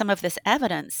 and some of this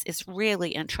evidence is really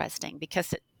interesting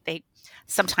because they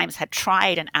sometimes had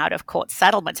tried an out-of-court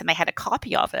settlement and they had a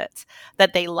copy of it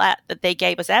that they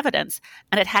gave as evidence,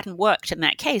 and it hadn't worked in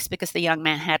that case because the young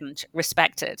man hadn't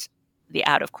respected the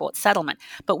out-of-court settlement.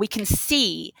 But we can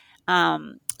see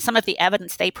some of the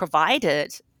evidence they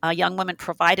provided, young women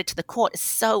provided to the court, is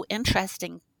so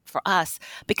interesting for us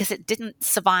because it didn't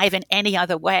survive in any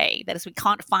other way. That is, we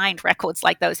can't find records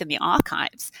like those in the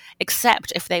archives,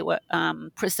 except if they were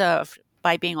preserved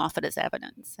by being offered as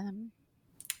evidence.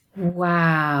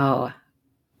 Wow.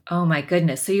 Oh my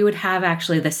goodness. So you would have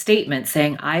actually the statement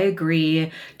saying, I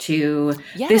agree to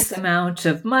this amount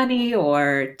of money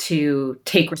or to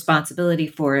take responsibility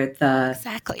for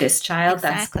this child. Exactly.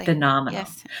 That's phenomenal.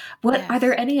 Yes. Are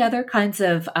there any other kinds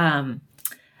of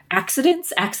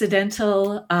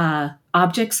accidental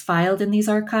objects filed in these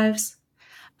archives?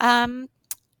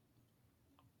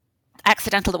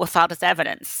 Accidental that were filed as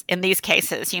evidence in these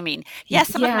cases, you mean? Yes,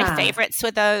 some of my favorites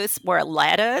were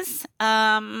letters.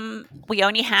 We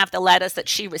only have the letters that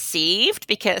she received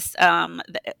because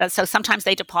so sometimes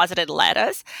they deposited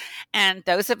letters, and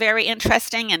those are very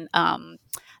interesting, and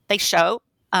they show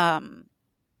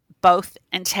both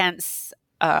intense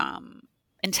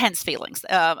feelings,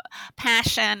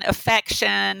 passion,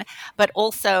 affection, but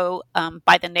also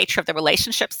by the nature of the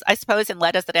relationships, I suppose, in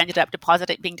letters that ended up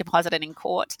being deposited in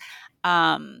court.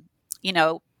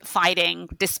 fighting,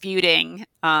 disputing,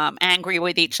 angry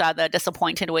with each other,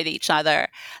 disappointed with each other.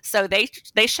 So they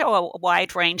show a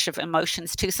wide range of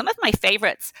emotions too. Some of my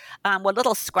favorites were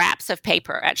little scraps of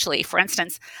paper, actually. For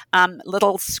instance,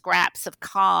 little scraps of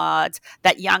cards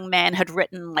that young men had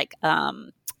written, like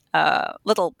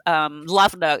little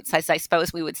love notes, as I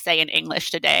suppose we would say in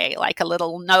English today, like a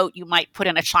little note you might put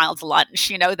in a child's lunch,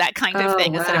 that kind of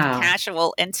thing, a sort of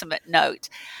casual, intimate note.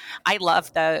 I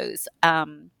love those.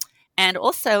 And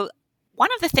also, one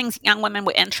of the things young women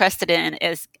were interested in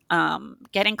is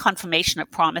getting confirmation of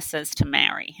promises to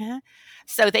marry.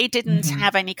 So they didn't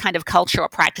have any kind of culture or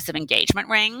practice of engagement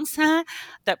rings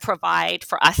that provide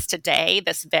for us today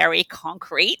this very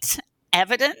concrete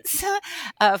evidence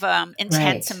of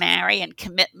intent to marry and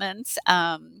commitment.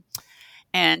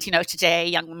 And, today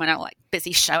young women are like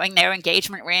busy showing their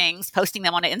engagement rings, posting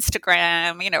them on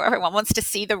Instagram. Everyone wants to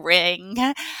see the ring.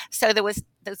 So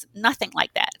there's nothing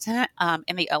like that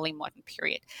in the early modern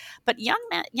period. But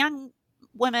young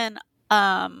women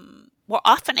were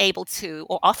often able to,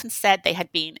 or often said they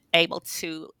had been able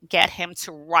to get him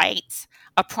to write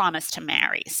a promise to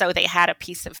marry. So they had a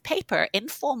piece of paper,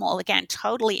 informal, again,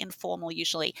 totally informal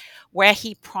usually, where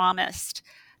he promised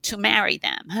to marry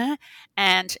them.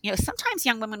 And, sometimes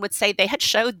young women would say they had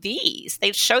showed these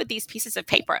pieces of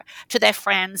paper to their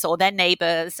friends or their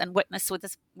neighbors, and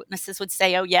witnesses would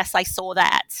say, oh, yes, I saw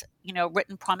that,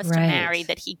 written promise to marry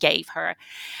that he gave her.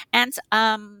 And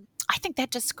I think they're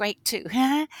just great too.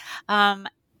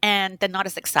 And they're not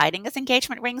as exciting as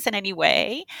engagement rings in any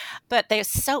way, but they're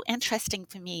so interesting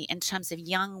for me in terms of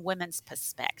young women's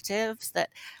perspectives that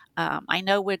I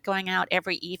know we're going out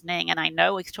every evening, and I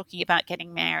know he's talking about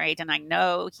getting married, and I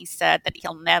know he said that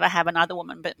he'll never have another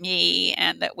woman but me,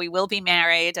 and that we will be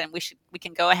married, and we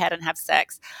can go ahead and have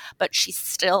sex. But she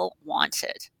still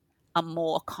wanted a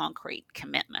more concrete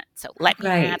commitment. So let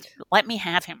me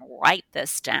have him write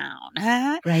this down,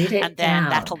 Write it and then down.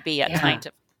 That'll be a kind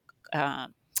of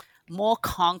more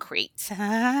concrete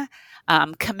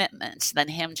commitment than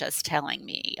him just telling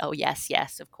me, oh,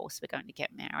 yes, of course we're going to get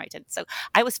married. And so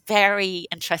I was very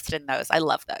interested in those. I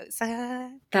love those.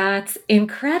 That's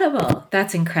incredible.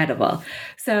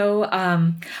 So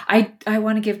I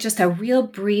want to give just a real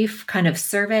brief kind of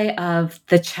survey of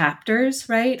the chapters,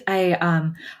 right?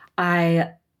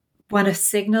 I want to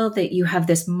signal that you have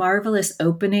this marvelous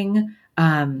opening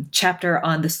chapter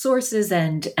on the sources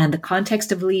and the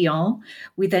context of Lyon.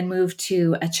 We then move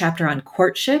to a chapter on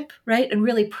courtship, right? And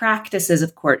really practices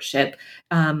of courtship,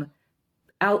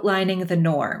 outlining the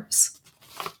norms.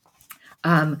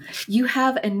 You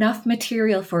have enough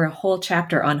material for a whole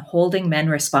chapter on holding men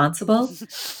responsible,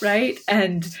 right?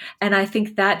 And I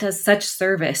think that does such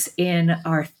service in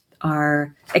our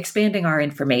expanding our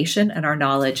information and our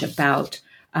knowledge about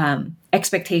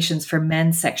expectations for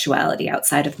men's sexuality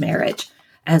outside of marriage,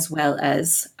 as well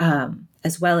as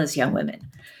young women.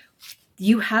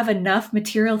 You have enough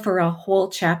material for a whole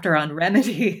chapter on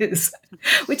remedies,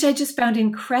 which I just found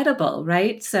incredible,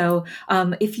 right? So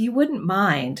if you wouldn't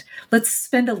mind, let's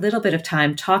spend a little bit of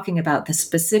time talking about the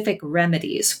specific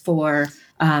remedies for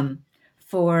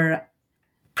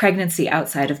pregnancy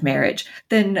outside of marriage.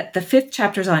 Then the 5th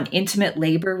chapter is on intimate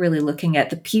labor, really looking at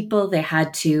the people they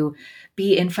had to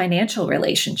be in financial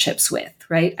relationships with,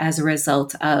 right, as a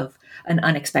result of an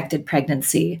unexpected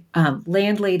pregnancy.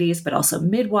 Landladies, but also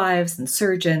midwives and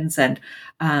surgeons. And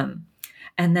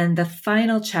then the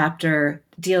final chapter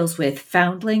deals with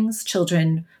foundlings,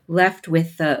 children left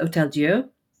with the Hôtel Dieu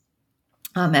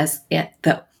as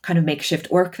the kind of makeshift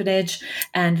orphanage,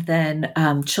 and then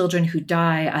children who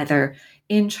die either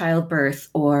in childbirth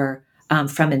or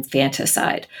from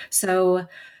infanticide. So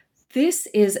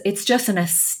it's just an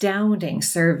astounding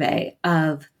survey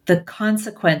of the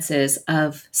consequences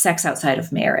of sex outside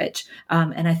of marriage.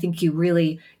 And I think you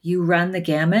run the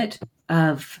gamut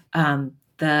of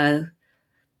the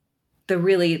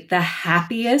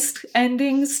happiest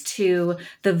endings to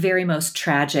the very most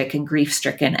tragic and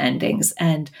grief-stricken endings,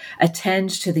 and attend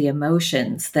to the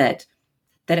emotions that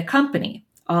accompany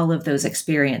all of those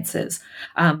experiences.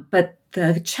 But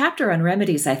the chapter on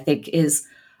remedies, I think,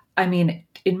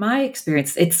 in my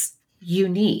experience, it's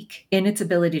unique in its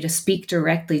ability to speak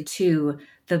directly to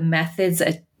the methods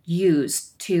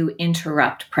used to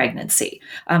interrupt pregnancy.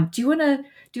 Do you want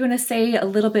to say a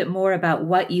little bit more about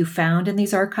what you found in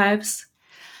these archives?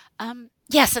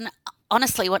 Yes, and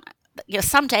honestly,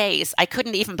 some days I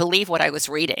couldn't even believe what I was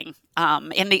reading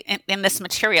in this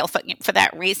material for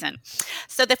that reason.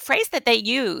 So the phrase that they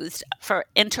used for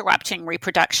interrupting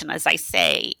reproduction, as I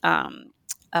say,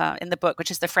 in the book,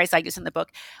 which is the phrase I use in the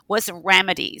book, was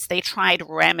remedies. They tried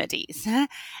remedies.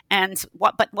 And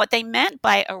what they meant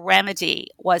by a remedy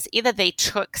was either they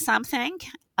took something,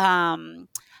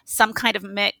 some kind of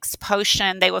mix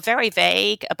potion. They were very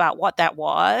vague about what that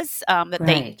was, that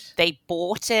Right. they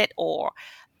bought it, or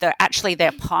their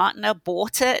partner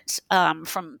bought it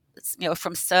from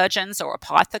surgeons or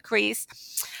apothecaries,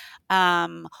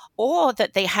 or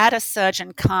that they had a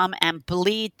surgeon come and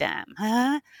bleed them.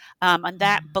 And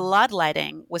that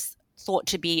bloodletting was thought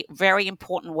to be a very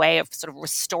important way of sort of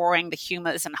restoring the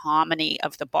humors and harmony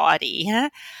of the body.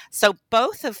 So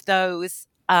both of those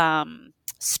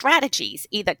strategies,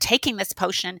 either taking this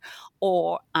potion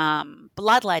or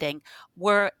bloodletting,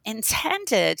 were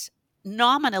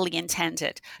nominally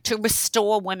intended to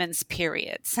restore women's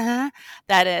periods.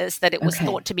 That is, that it was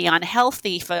thought to be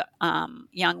unhealthy for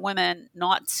young women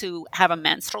not to have a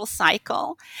menstrual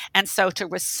cycle, and so to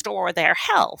restore their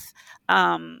health,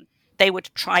 they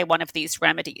would try one of these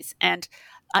remedies. And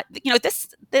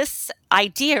this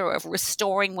idea of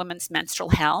restoring women's menstrual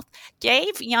health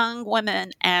gave young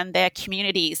women and their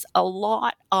communities a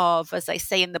lot of, as I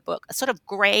say in the book, a sort of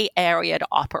gray area to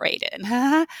operate in.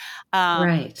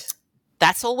 Right.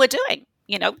 That's all we're doing,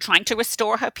 trying to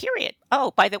restore her period.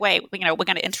 Oh, by the way, we're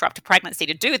going to interrupt a pregnancy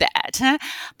to do that.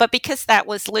 But because that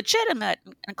was legitimate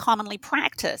and commonly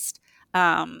practiced,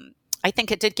 I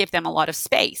think it did give them a lot of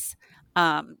space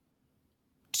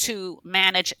to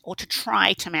manage, or to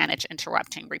try to manage,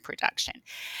 interrupting reproduction.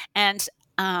 And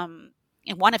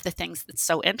one of the things that's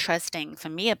so interesting for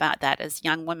me about that is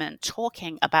young women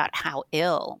talking about how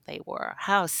ill they were,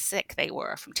 how sick they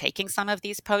were from taking some of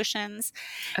these potions.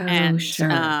 Oh, And, sure.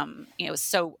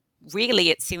 so really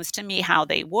it seems to me how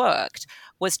they worked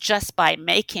was just by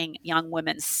making young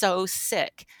women so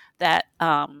sick that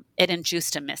it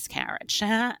induced a miscarriage.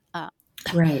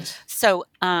 Right. So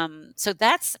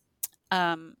that's,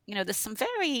 there's some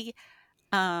very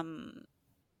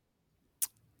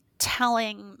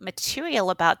telling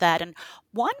material about that. And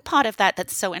one part of that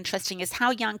that's so interesting is how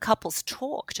young couples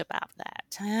talked about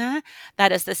that.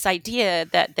 That is this idea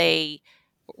that they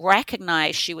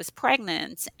recognized she was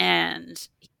pregnant, and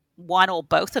one or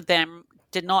both of them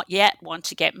did not yet want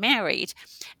to get married.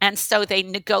 And so they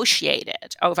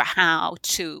negotiated over how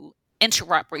to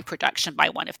interrupt reproduction by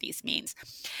one of these means.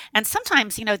 And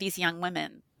sometimes, these young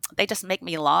women, they just make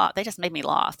me laugh. They just made me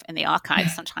laugh in the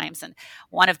archives sometimes. And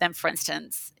one of them, for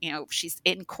instance, she's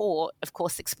in court, of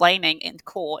course, explaining in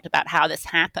court about how this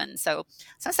happened. So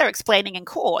since they're explaining in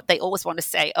court, they always want to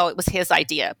say, oh, it was his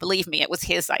idea. Believe me, it was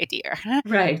his idea.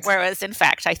 Right. Whereas, in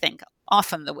fact, I think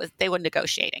often they were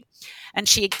negotiating. And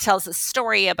she tells a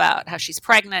story about how she's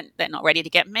pregnant. They're not ready to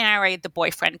get married. The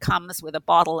boyfriend comes with a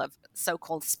bottle of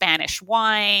so-called Spanish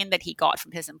wine that he got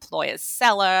from his employer's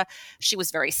cellar. She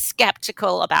was very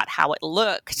skeptical about how it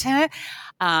looked.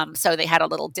 So they had a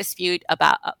little dispute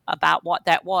about what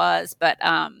that was. But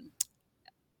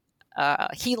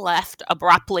he left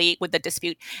abruptly with the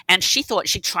dispute, and she thought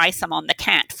she'd try some on the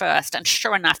cat first. And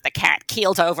sure enough, the cat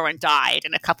keeled over and died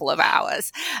in a couple of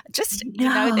hours. Just,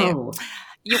 No.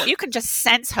 You can just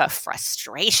sense her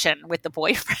frustration with the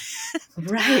boyfriend.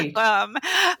 Right.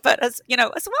 But as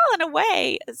well, in a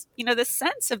way, as the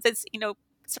sense of this,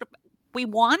 sort of, we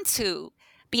want to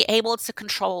be able to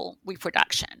control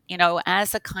reproduction,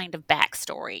 as a kind of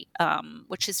backstory,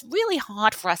 which is really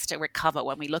hard for us to recover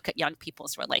when we look at young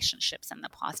people's relationships in the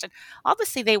past. And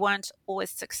obviously, they weren't always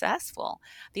successful.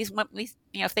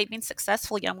 If they'd been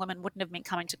successful, young women wouldn't have been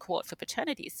coming to court for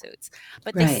paternity suits.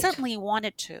 But they Right. certainly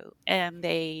wanted to, and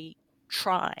they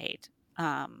tried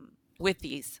with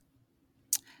these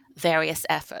various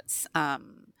efforts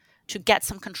to get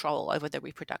some control over the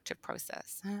reproductive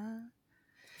process.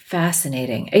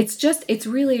 Fascinating. It's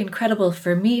really incredible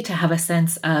for me to have a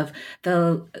sense of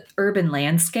the urban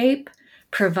landscape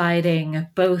providing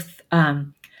both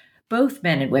men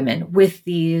and women with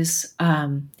these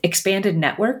expanded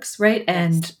networks, right?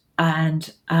 Yes.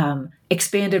 And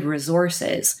expanded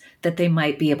resources that they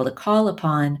might be able to call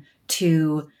upon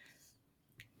to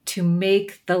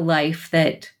make the life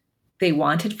that they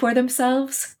wanted for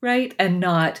themselves, right? And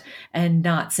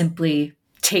not simply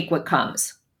take what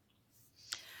comes.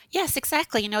 Yes,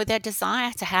 exactly. Their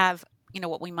desire to have,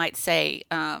 what we might say,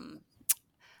 in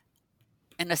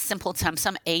a simple term,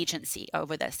 some agency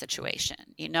over their situation.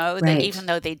 That Right. even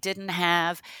though they didn't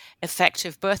have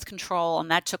effective birth control, and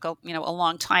that took a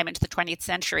long time into the 20th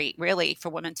century, really, for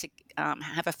women to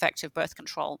have effective birth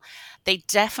control, they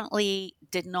definitely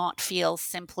did not feel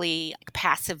simply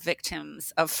passive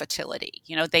victims of fertility.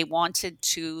 They wanted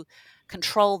to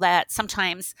control that.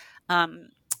 Sometimes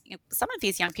some of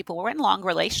these young people were in long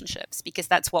relationships because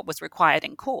that's what was required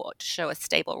in court to show a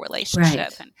stable relationship.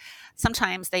 Right. And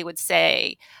sometimes they would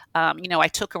say, I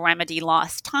took a remedy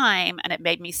last time and it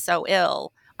made me so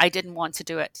ill, I didn't want to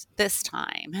do it this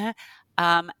time.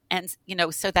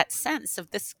 So that sense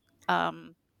of this,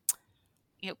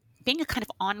 being a kind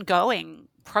of ongoing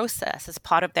process as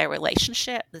part of their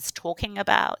relationship, this talking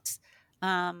about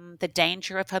the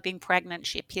danger of her being pregnant.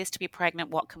 She appears to be pregnant.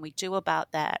 What can we do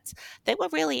about that? They were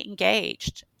really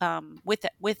engaged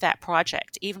with that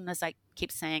project, even as I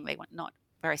keep saying they were not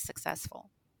very successful.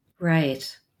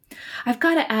 Right. I've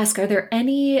got to ask, are there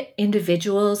any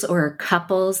individuals or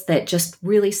couples that just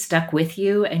really stuck with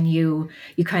you and you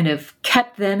kind of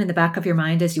kept them in the back of your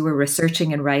mind as you were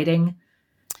researching and writing?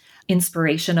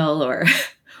 Inspirational or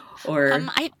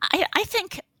I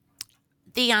think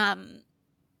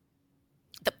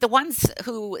the ones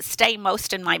who stay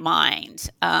most in my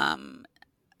mind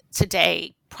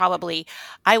today, probably,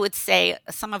 I would say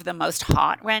some of the most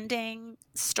heartrending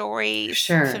stories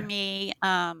for me.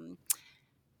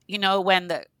 When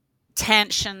the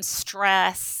tension,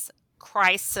 stress,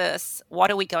 crisis, what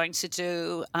are we going to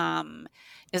do,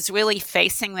 is really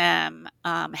facing them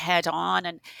head on.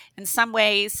 And in some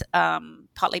ways,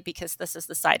 partly because this is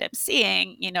the side I'm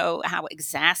seeing, how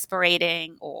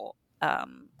exasperating or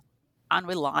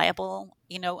unreliable,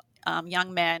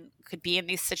 young men could be in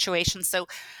these situations. So,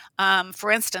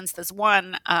 for instance, there's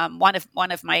one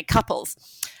of my couples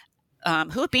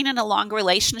who had been in a long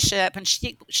relationship, and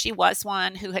she was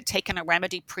one who had taken a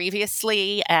remedy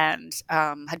previously and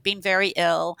had been very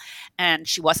ill, and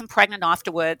she wasn't pregnant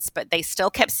afterwards, but they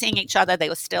still kept seeing each other. They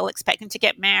were still expecting to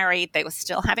get married. They were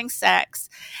still having sex.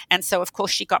 And so, of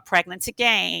course, she got pregnant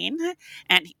again,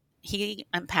 and he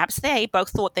and perhaps they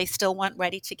both thought they still weren't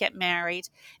ready to get married,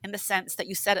 in the sense that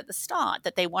you said at the start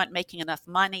that they weren't making enough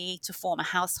money to form a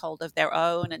household of their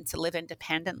own and to live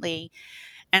independently.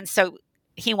 And so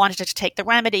he wanted her to take the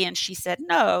remedy, and she said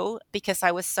no, because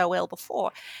I was so ill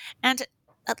before. And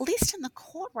at least in the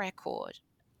court record,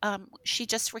 she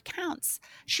recounts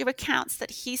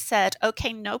that he said,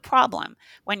 okay, no problem.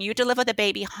 When you deliver the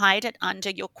baby, hide it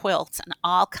under your quilt and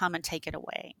I'll come and take it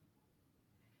away.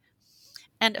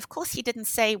 And of course, he didn't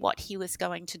say what he was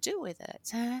going to do with it.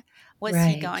 Was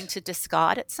he going to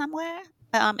discard it somewhere,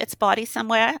 its body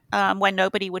somewhere, where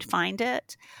nobody would find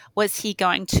it? Was he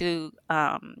going to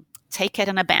take it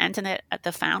and abandon it at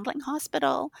the Foundling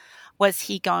Hospital? Was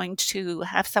he going to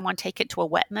have someone take it to a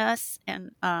wet nurse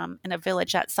in a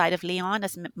village outside of Lyon,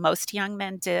 as most young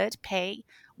men did, pay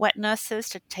wet nurses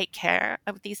to take care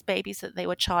of these babies that they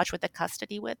were charged with the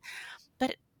custody with?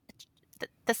 But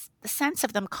the sense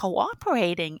of them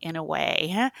cooperating in a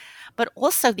way, but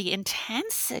also the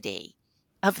intensity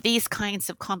of these kinds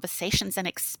of conversations and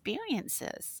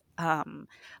experiences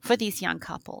for these young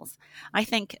couples. I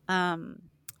think,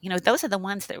 those are the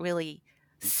ones that really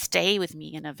stay with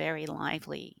me in a very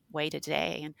lively way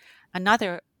today. And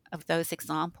another of those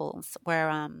examples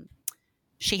where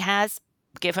she has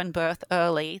given birth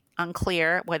early,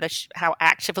 unclear whether how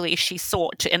actively she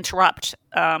sought to interrupt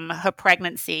her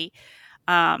pregnancy.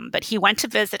 But he went to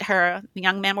visit her. The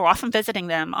young men were often visiting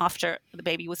them after the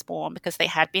baby was born because they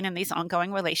had been in these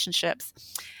ongoing relationships.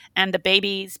 And the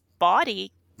baby's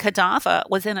body, cadaver,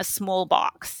 was in a small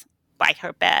box by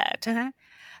her bed.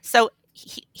 So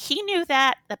he knew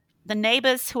that. The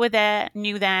neighbors who were there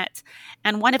knew that.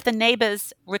 And one of the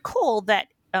neighbors recalled that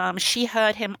she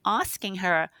heard him asking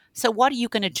her, so what are you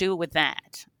going to do with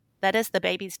that? That is the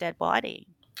baby's dead body.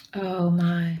 Oh,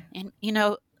 my. And,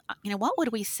 what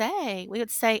would we say? We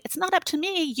would say, it's not up to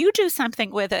me. You do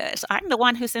something with it. I'm the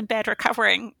one who's in bed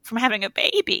recovering from having a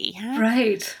baby.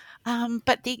 Right.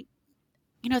 But the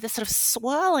sort of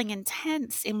swirling,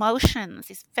 intense emotions,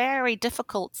 these very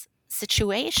difficult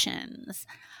situations.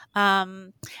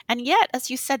 And yet, as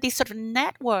you said, these sort of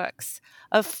networks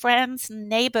of friends,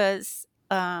 neighbors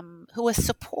who are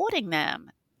supporting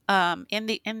them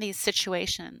in these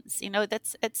situations.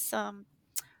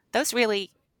 Those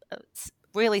really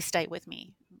stay with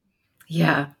me.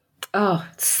 Yeah. Oh,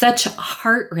 such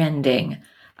heartrending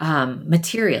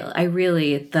material. I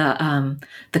really,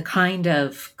 the kind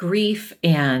of grief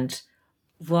and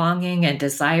longing and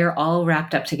desire all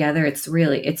wrapped up together. It's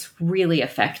really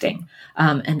affecting.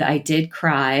 And I did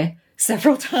cry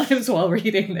several times while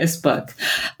reading this book.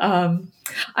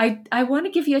 I want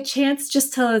to give you a chance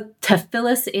just to fill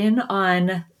us in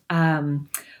on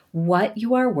what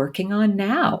you are working on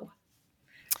now.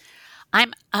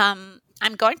 I'm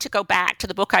going to go back to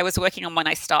the book I was working on when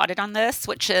I started on this,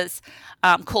 which is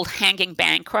called Hanging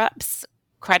Bankrupts.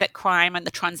 credit crime and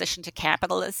the transition to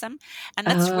capitalism. And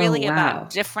that's really about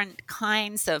different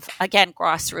kinds of, again,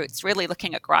 grassroots, really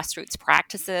looking at grassroots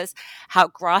practices, how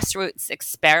grassroots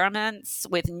experiments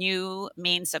with new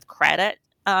means of credit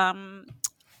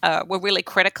were really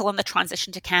critical in the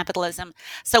transition to capitalism.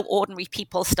 So ordinary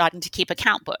people starting to keep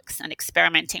account books and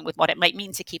experimenting with what it might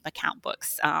mean to keep account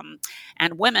books.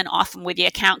 And women often were the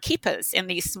account keepers in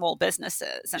these small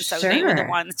businesses. And so they were the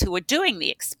ones who were doing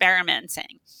the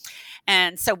experimenting.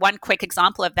 And so one quick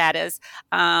example of that is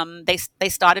they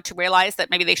started to realize that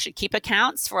maybe they should keep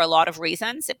accounts for a lot of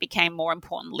reasons. It became more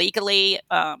important legally.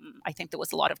 I think there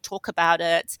was a lot of talk about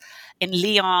it. In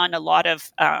Lyon, a lot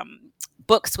of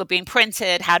books were being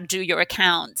printed, how to do your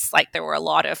accounts. Like there were a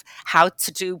lot of how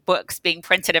to do books being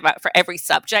printed about for every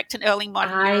subject in early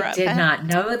modern Europe. I did not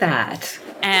know that.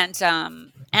 And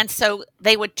so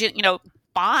they would do,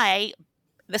 buy.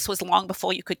 This was long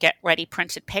before you could get ready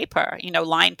printed paper,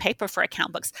 lined paper for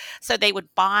account books. So they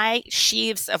would buy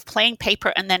sheaves of plain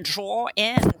paper and then draw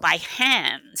in by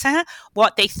hand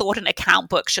what they thought an account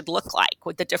book should look like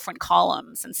with the different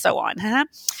columns and so on. Wow.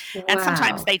 And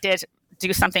sometimes they did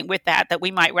do something with that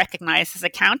we might recognize as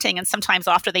accounting. And sometimes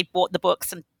after they bought the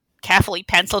books and carefully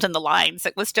penciled in the lines,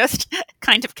 it was just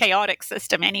kind of chaotic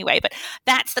system anyway. But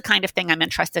that's the kind of thing I'm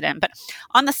interested in. But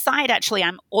on the side, actually,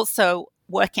 I'm also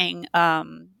working,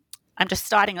 I'm just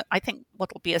starting, I think,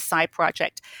 what will be a side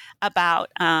project about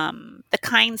the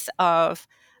kinds of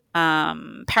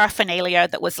paraphernalia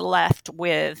that was left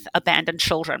with abandoned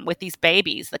children, with these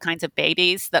babies, the kinds of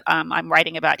babies that I'm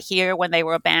writing about here when they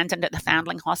were abandoned at the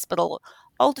Foundling Hospital,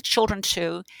 older children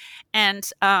too,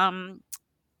 and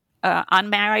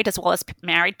unmarried as well as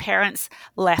married parents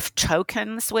left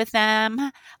tokens with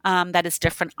them, that is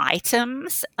different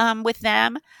items with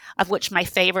them, of which my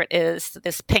favorite is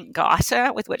this pink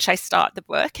garter with which I start the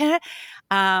book.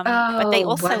 But they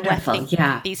also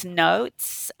left these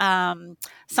notes,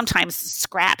 sometimes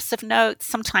scraps of notes,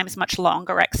 sometimes much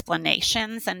longer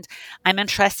explanations. And I'm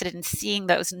interested in seeing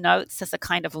those notes as a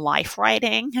kind of life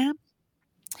writing.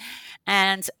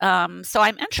 And so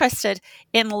I'm interested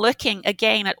in looking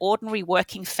again at ordinary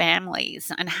working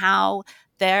families and how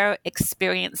their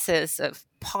experiences of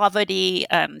poverty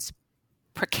and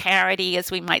precarity, as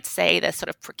we might say, their sort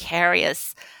of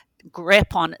precarious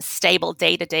grip on stable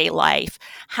day-to-day life,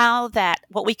 how that,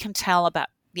 what we can tell about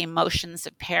the emotions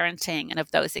of parenting and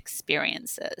of those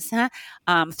experiences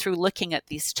through looking at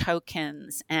these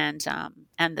tokens and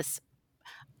this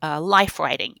life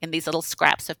writing in these little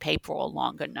scraps of paper or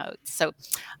longer notes. So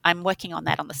I'm working on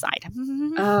that on the side.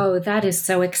 Oh, that is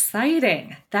so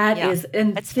exciting.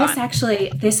 And this fun.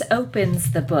 Actually, this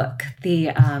opens the book,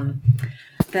 the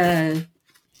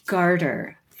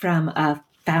garter from a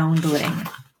foundling.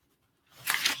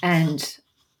 And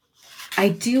I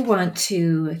do want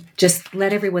to just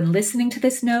let everyone listening to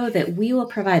this know that we will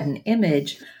provide an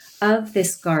image of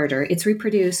this garter. It's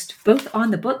reproduced both on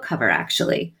the book cover,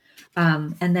 actually,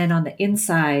 and then on the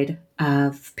inside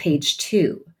of page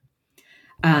 2.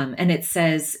 And it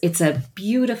says it's a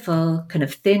beautiful kind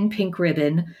of thin pink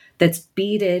ribbon that's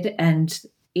beaded, and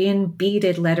in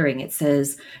beaded lettering it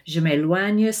says, "Je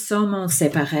m'éloigne sans m'en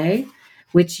séparer,"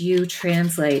 which you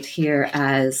translate here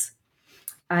as,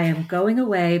 "I am going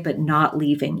away, but not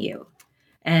leaving you."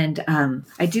 And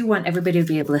I do want everybody to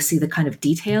be able to see the kind of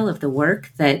detail of the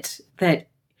work that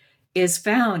is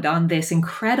found on this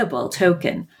incredible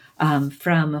token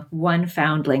from one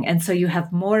foundling. And so you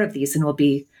have more of these, and we'll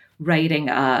be writing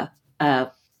a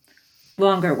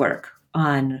longer work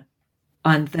on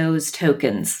those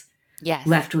tokens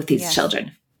left with these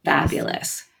children.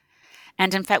 Fabulous.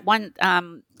 And in fact, one,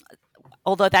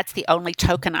 although that's the only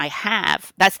token I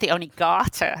have, that's the only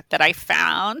garter that I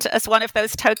found as one of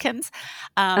those tokens.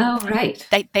 Right.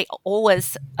 They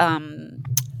always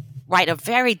write a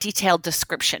very detailed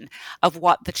description of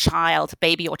what the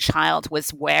baby or child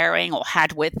was wearing or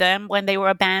had with them when they were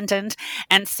abandoned.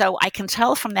 And so I can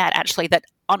tell from that actually that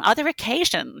on other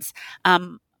occasions,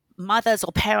 mothers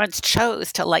or parents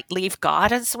chose to leave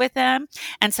garters with them.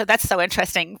 And so that's so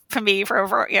interesting for me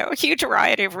for a huge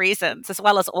variety of reasons, as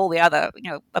well as all the other,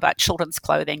 about children's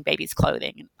clothing, babies'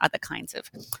 clothing, and other kinds of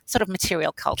sort of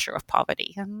material culture of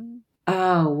poverty.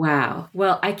 Oh, wow.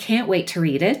 Well, I can't wait to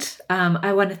read it.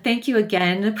 I want to thank you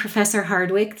again, Professor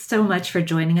Hardwick, so much for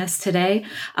joining us today.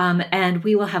 And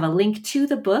we will have a link to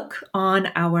the book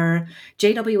on our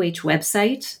JWH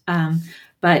website.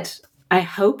 But I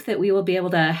hope that we will be able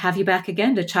to have you back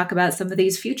again to talk about some of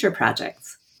these future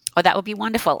projects. Oh, that would be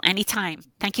wonderful. Anytime.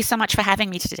 Thank you so much for having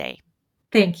me today.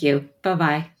 Thank you.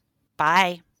 Bye-bye.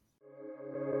 Bye.